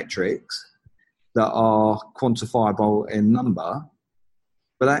for metrics that are quantifiable in number,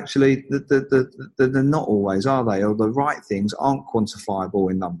 but actually they're not always, are they? Or the right things aren't quantifiable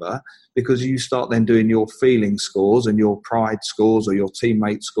in number, because you start then doing your feeling scores and your pride scores or your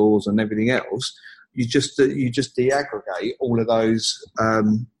teammate scores and everything else. You just deaggregate all of those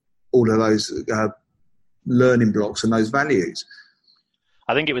learning blocks and those values.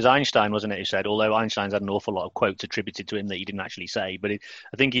 I think it was Einstein, wasn't it, who said, although Einstein's had an awful lot of quotes attributed to him that he didn't actually say, but I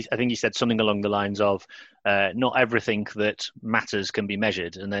think he said something along the lines of, not everything that matters can be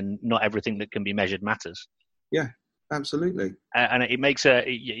measured, and then not everything that can be measured matters. Yeah, absolutely. And it makes I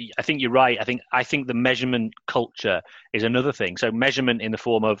think you're right. I think the measurement culture is another thing. So measurement in the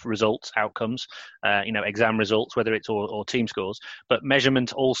form of results, outcomes, exam results, whether it's or team scores, but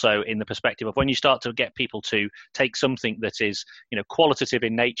measurement also in the perspective of when you start to get people to take something that is, qualitative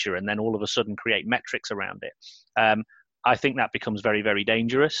in nature and then all of a sudden create metrics around it. I think that becomes very, very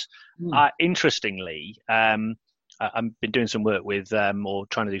dangerous. Interestingly, I've been doing some work with, or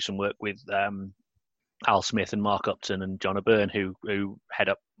trying to do some work with, Al Smith and Mark Upton and John O'Byrne, who head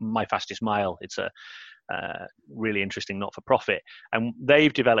up My Fastest Mile. It's a really interesting not-for-profit. And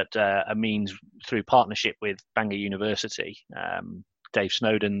they've developed a means through partnership with Bangor University, Dave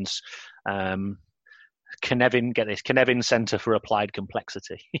Snowden's Cynefin Centre for Applied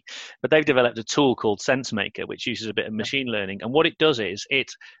Complexity. But they've developed a tool called SenseMaker, which uses a bit of machine learning. And what it does is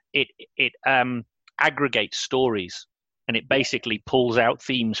it aggregates stories. And it basically pulls out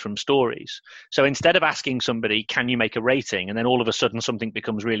themes from stories. So instead of asking somebody, can you make a rating? And then all of a sudden something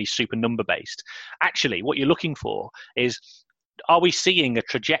becomes really super number based. Actually, what you're looking for is, are we seeing a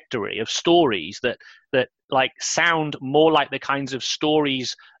trajectory of stories that like sound more like the kinds of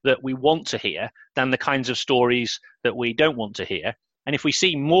stories that we want to hear than the kinds of stories that we don't want to hear? And if we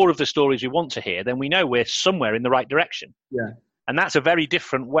see more of the stories we want to hear, then we know we're somewhere in the right direction. Yeah. And that's a very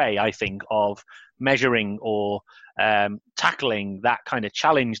different way, I think, of measuring or tackling that kind of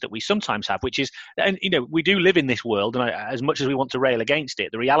challenge that we sometimes have, which is, and we do live in this world, and as much as we want to rail against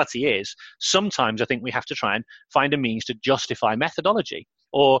it, the reality is sometimes I think we have to try and find a means to justify methodology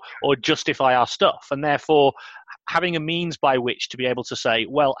or justify our stuff. And therefore, having a means by which to be able to say,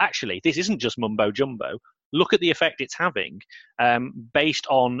 well, actually, this isn't just mumbo jumbo. Look at the effect it's having based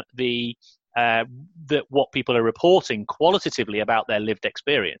on the that what people are reporting qualitatively about their lived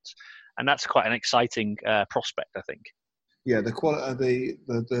experience, and that's quite an exciting prospect, I think. Yeah, the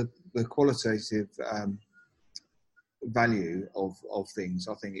qualitative value of things,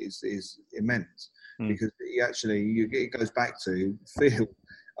 I think, is immense, because it goes back to feel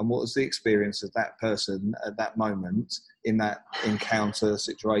and what was the experience of that person at that moment in that encounter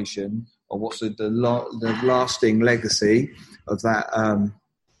situation, or what's the lasting legacy of that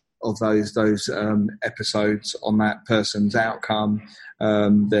of those episodes on that person's outcome,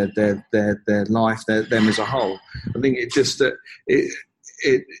 their life, them as a whole. I think it just I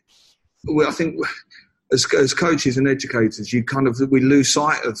think as coaches and educators, we lose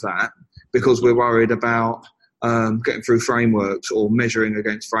sight of that because we're worried about getting through frameworks or measuring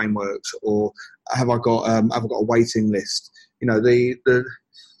against frameworks, or have I got a waiting list? You know, I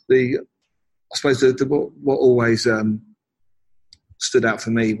suppose what always stood out for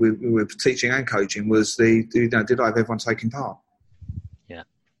me with teaching and coaching was did I have everyone taking part? Yeah.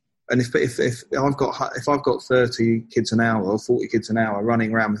 And if I've got 30 kids an hour or 40 kids an hour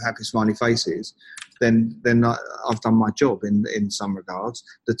running around with happy smiley faces, then I've done my job in some regards.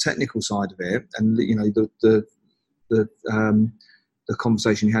 The technical side of it, and you know the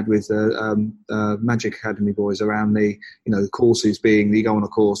conversation you had with Magic Academy boys around the courses being, you go on a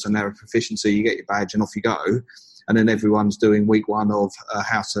course and they're a proficiency, you get your badge and off you go. And then everyone's doing week one of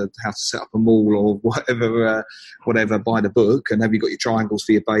how to set up a mall or whatever by the book, and have you got your triangles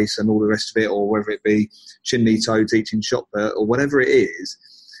for your base and all the rest of it, or whether it be Shin-Nito teaching shot put or whatever it is,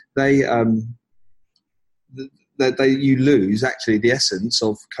 you lose actually the essence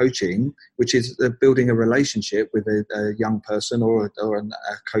of coaching, which is building a relationship with a young person or a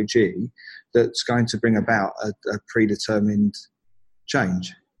coachee that's going to bring about a predetermined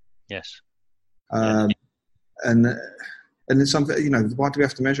change. Yes. And it's something, why do we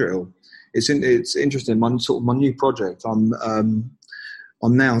have to measure it all? It's interesting. My new project. I'm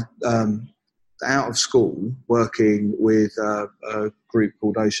now out of school working with a group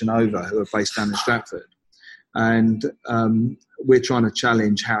called Ocean Over, who are based down in Stratford, and we're trying to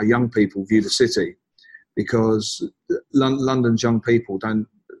challenge how young people view the city, because London's young people don't.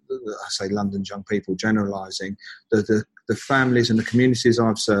 I say London's young people, generalising. The families and the communities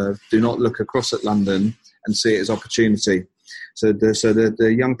I've served do not look across at London and see it as opportunity. So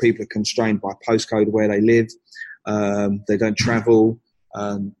the young people are constrained by postcode where they live. They don't travel.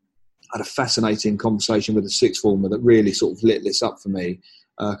 I had a fascinating conversation with a sixth former that really sort of lit this up for me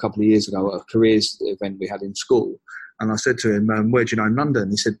a couple of years ago at a careers event we had in school. And I said to him, where do you know in London?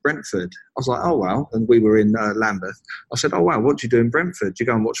 He said, Brentford. I was like, oh, wow. And we were in Lambeth. I said, oh, wow, what do you do in Brentford? Do you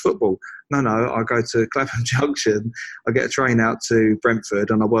go and watch football? No, I go to Clapham Junction. I get a train out to Brentford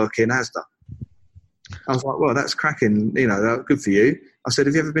and I work in Asda. I was like, well, that's cracking, good for you. I said,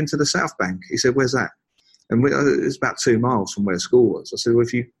 have you ever been to the South Bank? He said, where's that? And it's about 2 miles from where school was. I said, well,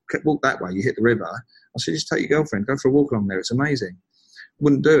 if you walk that way, you hit the river. I said, just take your girlfriend, go for a walk along there. It's amazing.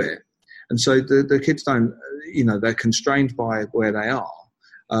 Wouldn't do it. And so the kids don't, they're constrained by where they are,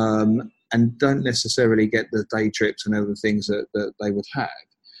 and don't necessarily get the day trips and other things that they would have.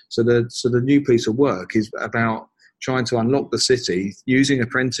 So the new piece of work is about trying to unlock the city using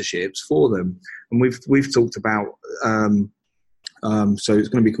apprenticeships for them. And we've talked about, so it's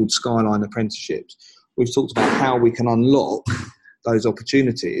going to be called Skyline Apprenticeships. We've talked about how we can unlock those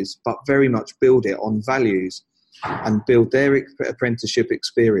opportunities, but very much build it on values and build their apprenticeship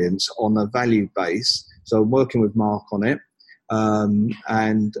experience on a value base. So I'm working with Mark on it, and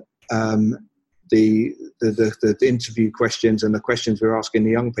the interview questions and the questions we're asking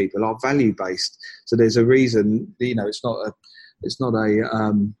the young people are value based. So there's a reason, it's not a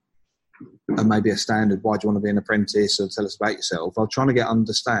maybe a standard. Why do you want to be an apprentice, or tell us about yourself? I'm trying to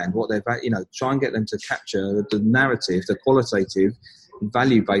understand what they're, try and get them to capture the narrative, the qualitative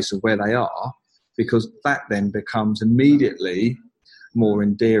value base of where they are, because that then becomes immediately more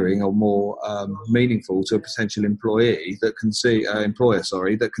endearing or more meaningful to a potential employer that can see,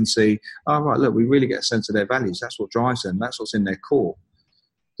 oh, right, look, we really get a sense of their values. That's what drives them. That's what's in their core.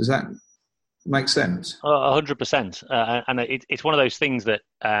 Does that make sense? 100%. And it's one of those things that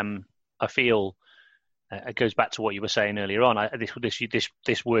I feel it goes back to what you were saying earlier on.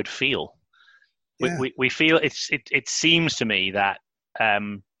 This word "feel." Yeah. We feel it seems to me that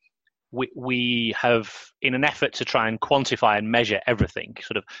we have, in an effort to try and quantify and measure everything,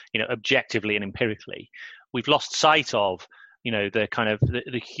 sort of, objectively and empirically, we've lost sight of, the kind of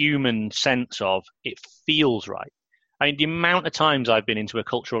the human sense of it feels right. I mean, the amount of times I've been into a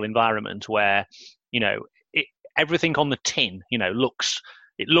cultural environment where, everything on the tin,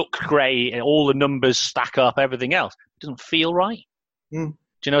 it looks great, all the numbers stack up, everything else, it doesn't feel right. Do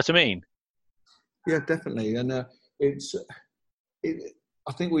you know what I mean? Yeah, definitely. And I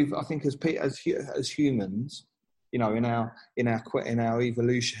think as humans, you know, in our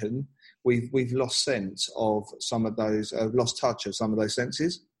evolution, we've lost sense of some of those, lost touch of some of those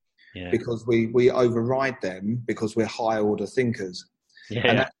senses, because we override them because we're high order thinkers. Yeah.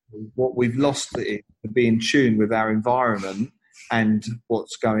 And actually what we've lost is to be in tune with our environment and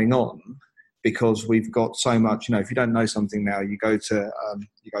what's going on, because we've got so much, you know, if you don't know something now, you go to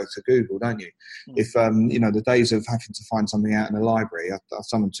Google, don't you? If, you know, the days of having to find something out in a library,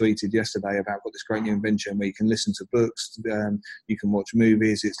 someone tweeted yesterday about what this great new invention where you can listen to books, you can watch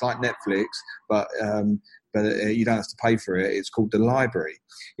movies. It's like Netflix, but you don't have to pay for it. It's called the library.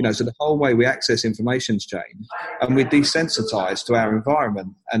 You know, so the whole way we access information's changed, and we're desensitized to our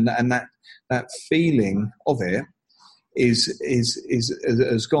environment, and that feeling of it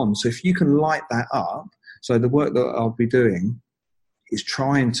is gone. So if you can light that up, so the work that I'll be doing is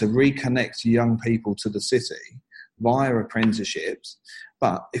trying to reconnect young people to the city via apprenticeships.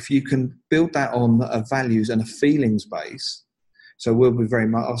 But if you can build that on a values and a feelings base, so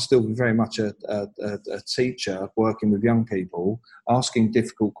I'll still be very much a teacher working with young people, asking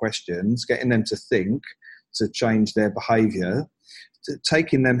difficult questions, getting them to think, to change their behaviour,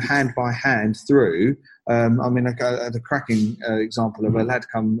 taking them hand by hand through. I had a cracking example of a lad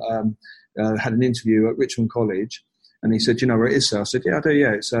had an interview at Richmond College, and he said, "You know where it is, sir?" I said, "Yeah, I do,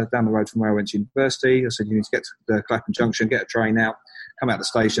 yeah. It's down the road from where I went to university." I said, "You need to get to the Clapham Junction, get a train out, come out the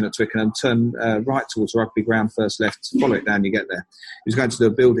station at Twickenham, turn right towards rugby ground, first left, follow it down, you get there." He was going to do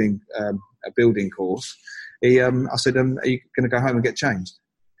a building course. I said, "Are you going to go home and get changed?"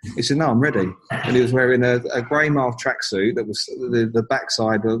 He said, "No, I'm ready." And he was wearing a grey Marv tracksuit that was the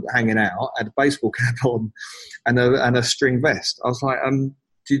backside hanging out, had a baseball cap on, and a string vest. I was like,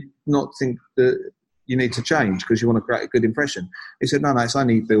 "Do you not think that you need to change because you want to create a good impression?" He said, "No, it's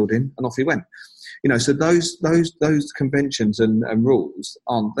only building," and off he went. You know, so those conventions and rules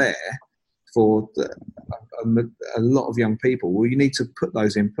aren't there for a lot of young people. Well, you need to put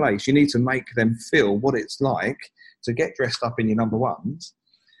those in place. You need to make them feel what it's like to get dressed up in your number ones.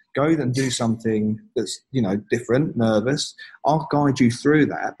 Go and do something that's, you know, different, nervous. I'll guide you through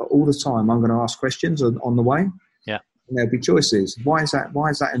that, but all the time I'm going to ask questions on the way. Yeah. And there'll be choices. Why is that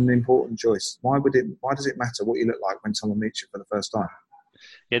an important choice? Why does it matter what you look like when someone meets you for the first time?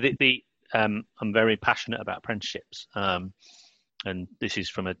 Yeah, I'm very passionate about apprenticeships. And this is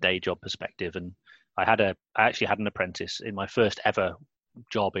from a day job perspective. And I actually had an apprentice in my first ever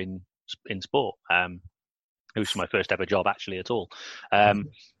job in sport. It was my first ever job actually at all.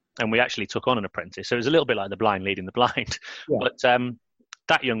 And we actually took on an apprentice. So it was a little bit like the blind leading the blind. Yeah. But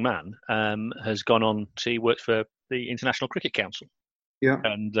that young man has gone on to work for the International Cricket Council. Yeah.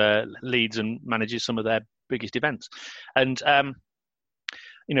 And leads and manages some of their biggest events. And,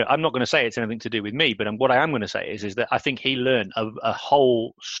 you know, I'm not going to say it's anything to do with me, but what I am going to say is that I think he learned a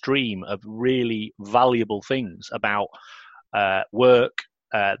whole stream of really valuable things about work,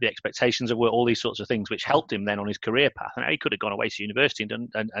 the expectations of work, all these sorts of things, which helped him then on his career path. And he could have gone away to university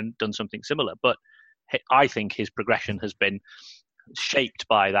and done something similar. But I think his progression has been shaped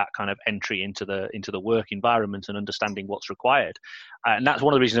by that kind of entry into the work environment and understanding what's required. And that's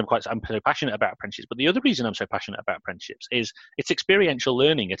one of the reasons I'm so passionate about apprenticeships. But the other reason I'm so passionate about apprenticeships is it's experiential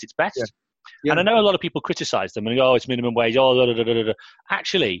learning at its best. Yeah. Yeah. And I know a lot of people criticize them and go, "Oh, it's minimum wage."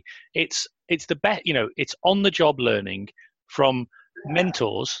 Actually, it's the best. You know, it's on the job learning from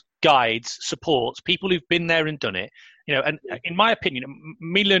mentors, guides, supports, people who've been there and done it. You know, and in my opinion,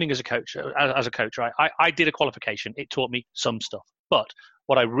 me learning as a coach, right, I did a qualification. It taught me some stuff, but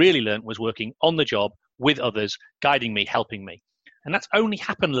what I really learned was working on the job with others, guiding me, helping me. And that's only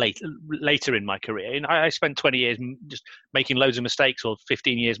happened later in my career. And I spent 20 years just making loads of mistakes, or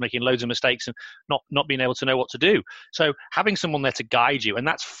 15 years making loads of mistakes and not being able to know what to do. So having someone there to guide you, and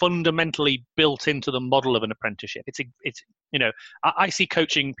that's fundamentally built into the model of an apprenticeship. It's you know, I see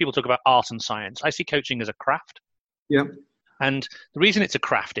coaching, people talk about art and science. I see coaching as a craft. Yeah. And the reason it's a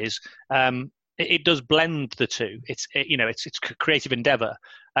craft is it does blend the two. It's creative endeavor.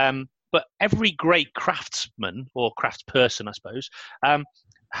 But every great craftsman or craftsperson, I suppose,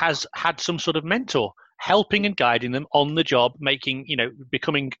 has had some sort of mentor helping and guiding them on the job,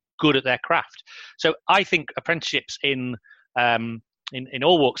 becoming good at their craft. So I think apprenticeships in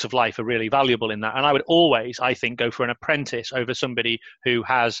all walks of life are really valuable in that. And I would always, I think, go for an apprentice over somebody who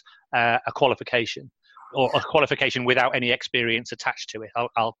has a qualification, or a qualification without any experience attached to it.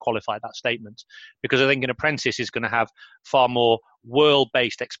 I'll qualify that statement, because I think an apprentice is going to have far more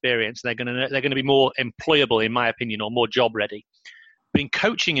world-based experience. They're going to be more employable, in my opinion, or more job ready. But in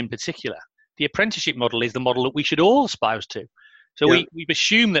coaching in particular, the apprenticeship model is the model that we should all espouse to. So we've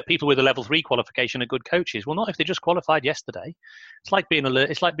assumed that people with a level 3 qualification are good coaches. Well, not if they just qualified yesterday. It's like being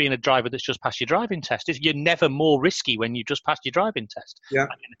a driver that's just passed your driving test. You're never more risky when you just passed your driving test. Yeah. I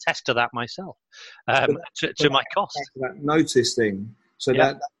can attest to that myself, to my cost. That notice thing. So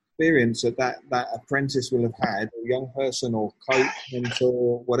that experience that apprentice will have had, or young person or coach,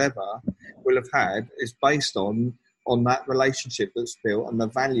 mentor, whatever, will have had, is based on that relationship that's built and the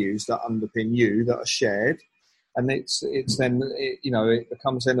values that underpin you that are shared. And it's then, it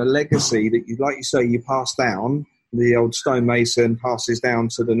becomes then a legacy that you, like you say, you pass down. The old stonemason passes down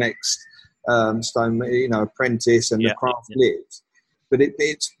to the next apprentice, and the craft lives. But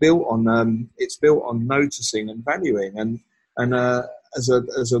it's built on noticing and valuing, and as a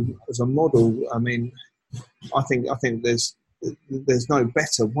model. I mean, I think there's no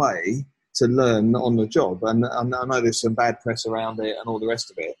better way to learn on the job, and I know there's some bad press around it and all the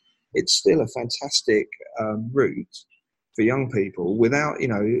rest of it. It's still a fantastic route for young people without,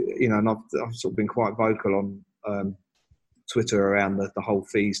 and I've sort of been quite vocal on Twitter around the whole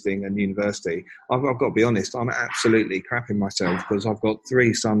fees thing and university. I've got to be honest, I'm absolutely crapping myself because I've got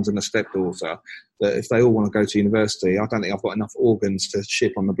 3 sons and a stepdaughter that if they all want to go to university, I don't think I've got enough organs to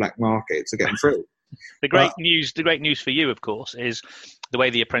ship on the black market to get them through. The great news for you, of course, is the way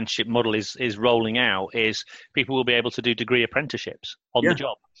the apprenticeship model is rolling out is people will be able to do degree apprenticeships on the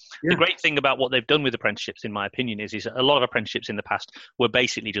job. Yeah. The great thing about what they've done with apprenticeships, in my opinion, is a lot of apprenticeships in the past were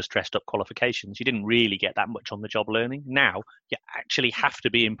basically just dressed up qualifications. You didn't really get that much on the job learning. Now you actually have to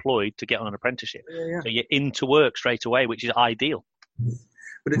be employed to get on an apprenticeship. So you're into work straight away, which is ideal.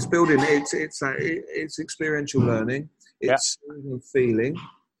 But it's building. It's experiential learning. It's feeling.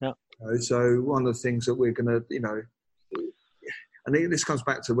 Yeah. So one of the things that we're going to, I think this comes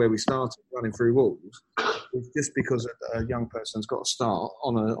back to where we started, running through walls. It's just because a young person's got to start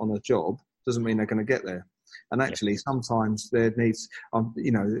on a job doesn't mean they're going to get there. And actually, sometimes there needs,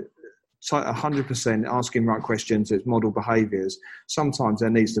 100% asking right questions, it's model behaviours. Sometimes there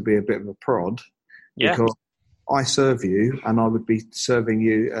needs to be a bit of a prod because I serve you and I would be serving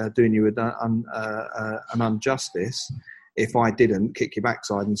you, doing you an injustice if I didn't kick your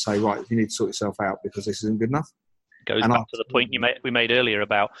backside and say, right, you need to sort yourself out because this isn't good enough. Goes back to the point we made earlier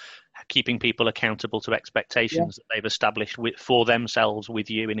about keeping people accountable to expectations that they've established for themselves with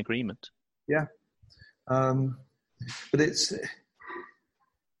you in agreement. Yeah. But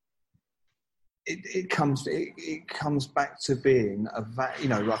it comes back to being I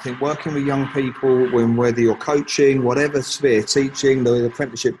think working with young people, whether you're coaching, whatever sphere, teaching, the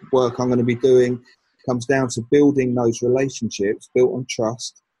apprenticeship work I'm going to be doing, comes down to building those relationships built on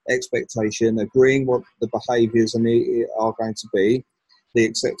trust, expectation, agreeing what the behaviours are going to be, the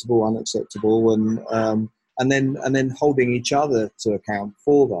acceptable, unacceptable, and then holding each other to account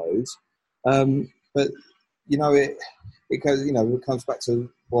for those. But it comes back to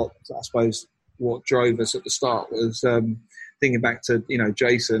what I suppose what drove us at the start was thinking back to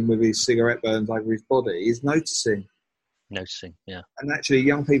Jason with his cigarette burns over his body. Is noticing, yeah. And actually,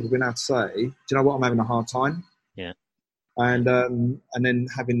 young people have been able to say, "Do you know what? I'm having a hard time." Yeah. And then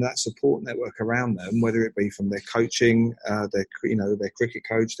having that support network around them, whether it be from their coaching, their cricket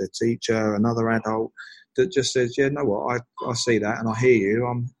coach, their teacher, another adult that just says, "Yeah, know what? I see that and I hear you.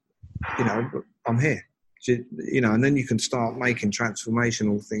 I'm here." And then you can start making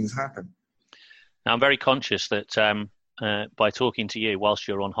transformational things happen. Now, I'm very conscious that by talking to you whilst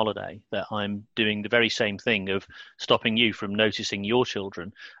you're on holiday, that I'm doing the very same thing of stopping you from noticing your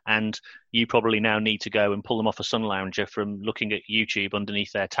children. And you probably now need to go and pull them off a sun lounger from looking at YouTube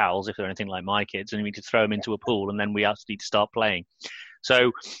underneath their towels, if they're anything like my kids, and you need to throw them into a pool, and then we actually need to start playing.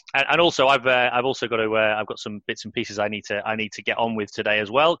 So, and also I've got some bits and pieces I need to get on with today as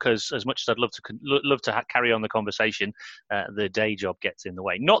well, because as much as I'd love to carry on the conversation, the day job gets in the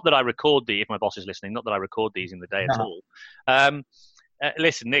way. Not that I record if my boss is listening, not that I record these in the day at all.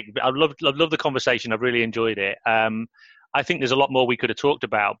 Listen, Nick, I've loved the conversation. I've really enjoyed it. I think there's a lot more we could have talked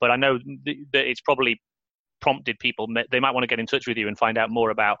about, but I know that it's probably prompted people. They might want to get in touch with you and find out more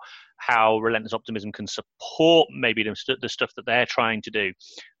about how Relentless Optimism can support maybe the stuff that they're trying to do,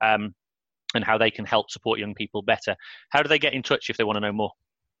 and how they can help support young people better. How do they get in touch if they want to know more?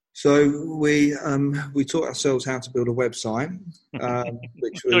 So we taught ourselves how to build a website,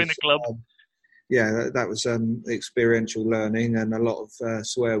 which was join the club. That was experiential learning and a lot of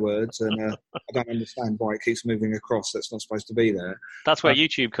swear words, and I don't understand why it keeps moving across. That's not supposed to be there. That's where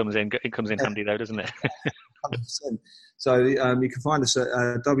YouTube comes in. It comes in handy, though, doesn't it? 100%. So you can find us at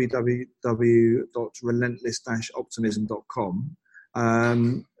www.relentless-optimism.com.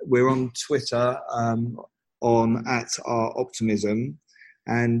 We're on Twitter on @ouroptimism.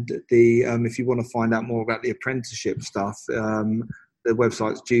 And the if you want to find out more about the apprenticeship stuff, the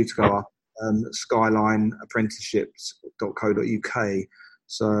website's due to go up, skylineapprenticeships.co.uk.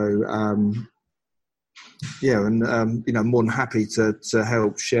 So more than happy to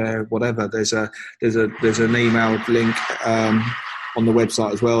help share whatever. There's an email link on the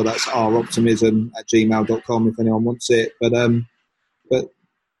website as well. That's ouroptimism@gmail.com if anyone wants it. But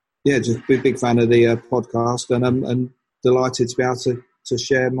yeah, just be a big fan of the podcast, and delighted to be able to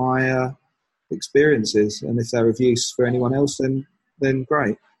share my experiences. And if they're of use for anyone else, then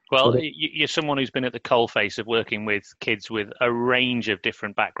great. Well, you're someone who's been at the coalface of working with kids with a range of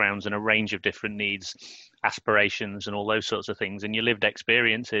different backgrounds and a range of different needs, aspirations, and all those sorts of things. And your lived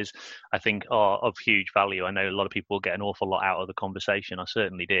experiences, I think, are of huge value. I know a lot of people get an awful lot out of the conversation. I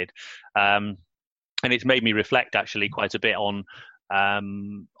certainly did. And it's made me reflect actually quite a bit on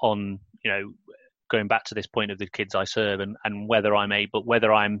going back to this point of the kids I serve and whether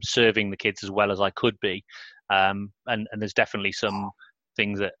I'm serving the kids as well as I could be. And there's definitely some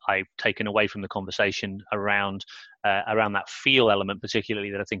things that I've taken away from the conversation around that feel element,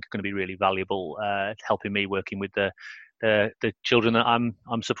 particularly, that I think are going to be really valuable, helping me working with the children that I'm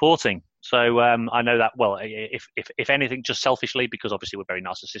supporting. So I know that, well, if anything, just selfishly, because obviously we're very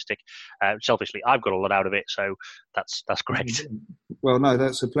narcissistic, selfishly, I've got a lot out of it. So that's great. Well, no,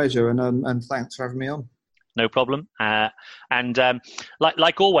 that's a pleasure, and thanks for having me on. No problem. And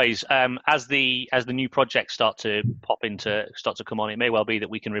like always, as the new projects start to come on, it may well be that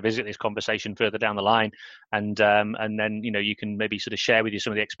we can revisit this conversation further down the line, and then you can maybe sort of share with you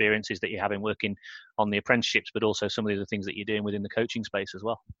some of the experiences that you're having working on the apprenticeships, but also some of the other things that you're doing within the coaching space as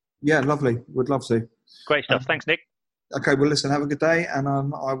well. Yeah, lovely. Would love to. Great stuff. Thanks, Nick. Okay, well, listen, have a good day, and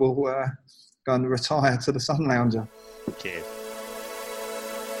I will go and retire to the Sun Lounger. Cheers.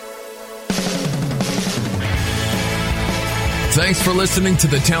 Thanks for listening to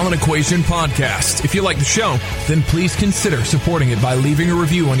the Talent Equation podcast. If you like the show, then please consider supporting it by leaving a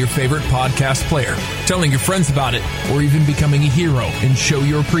review on your favorite podcast player, telling your friends about it, or even becoming a hero and show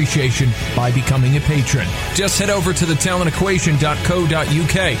your appreciation by becoming a patron. Just head over to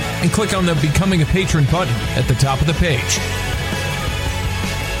thetalentequation.co.uk and click on the Becoming a Patron button at the top of the page.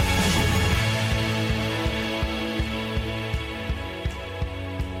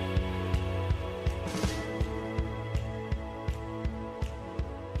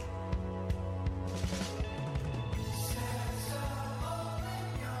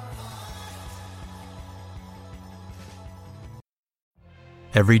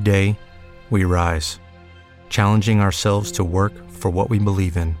 Every day, we rise, challenging ourselves to work for what we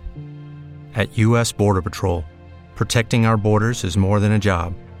believe in. At U.S. Border Patrol, protecting our borders is more than a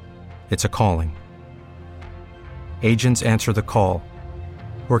job. It's a calling. Agents answer the call,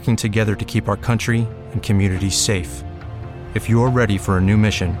 working together to keep our country and communities safe. If you're ready for a new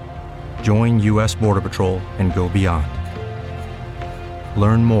mission, join U.S. Border Patrol and go beyond.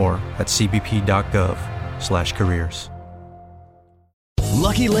 Learn more at cbp.gov/careers.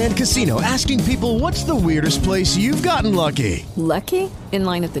 Lucky Land Casino, asking people, what's the weirdest place you've gotten lucky? Lucky? In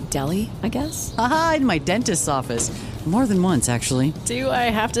line at the deli, I guess? Aha, in my dentist's office. More than once, actually. Do I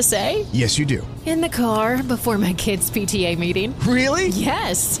have to say? Yes, you do. In the car before my kids' PTA meeting. Really?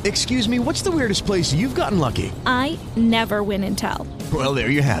 Yes. Excuse me, what's the weirdest place you've gotten lucky? I never win and tell. Well, there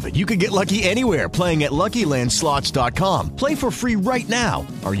you have it. You can get lucky anywhere, playing at LuckyLandSlots.com. Play for free right now.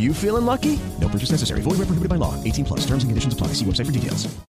 Are you feeling lucky? No purchase necessary. Void where prohibited by law. 18+. Terms and conditions apply. See website for details.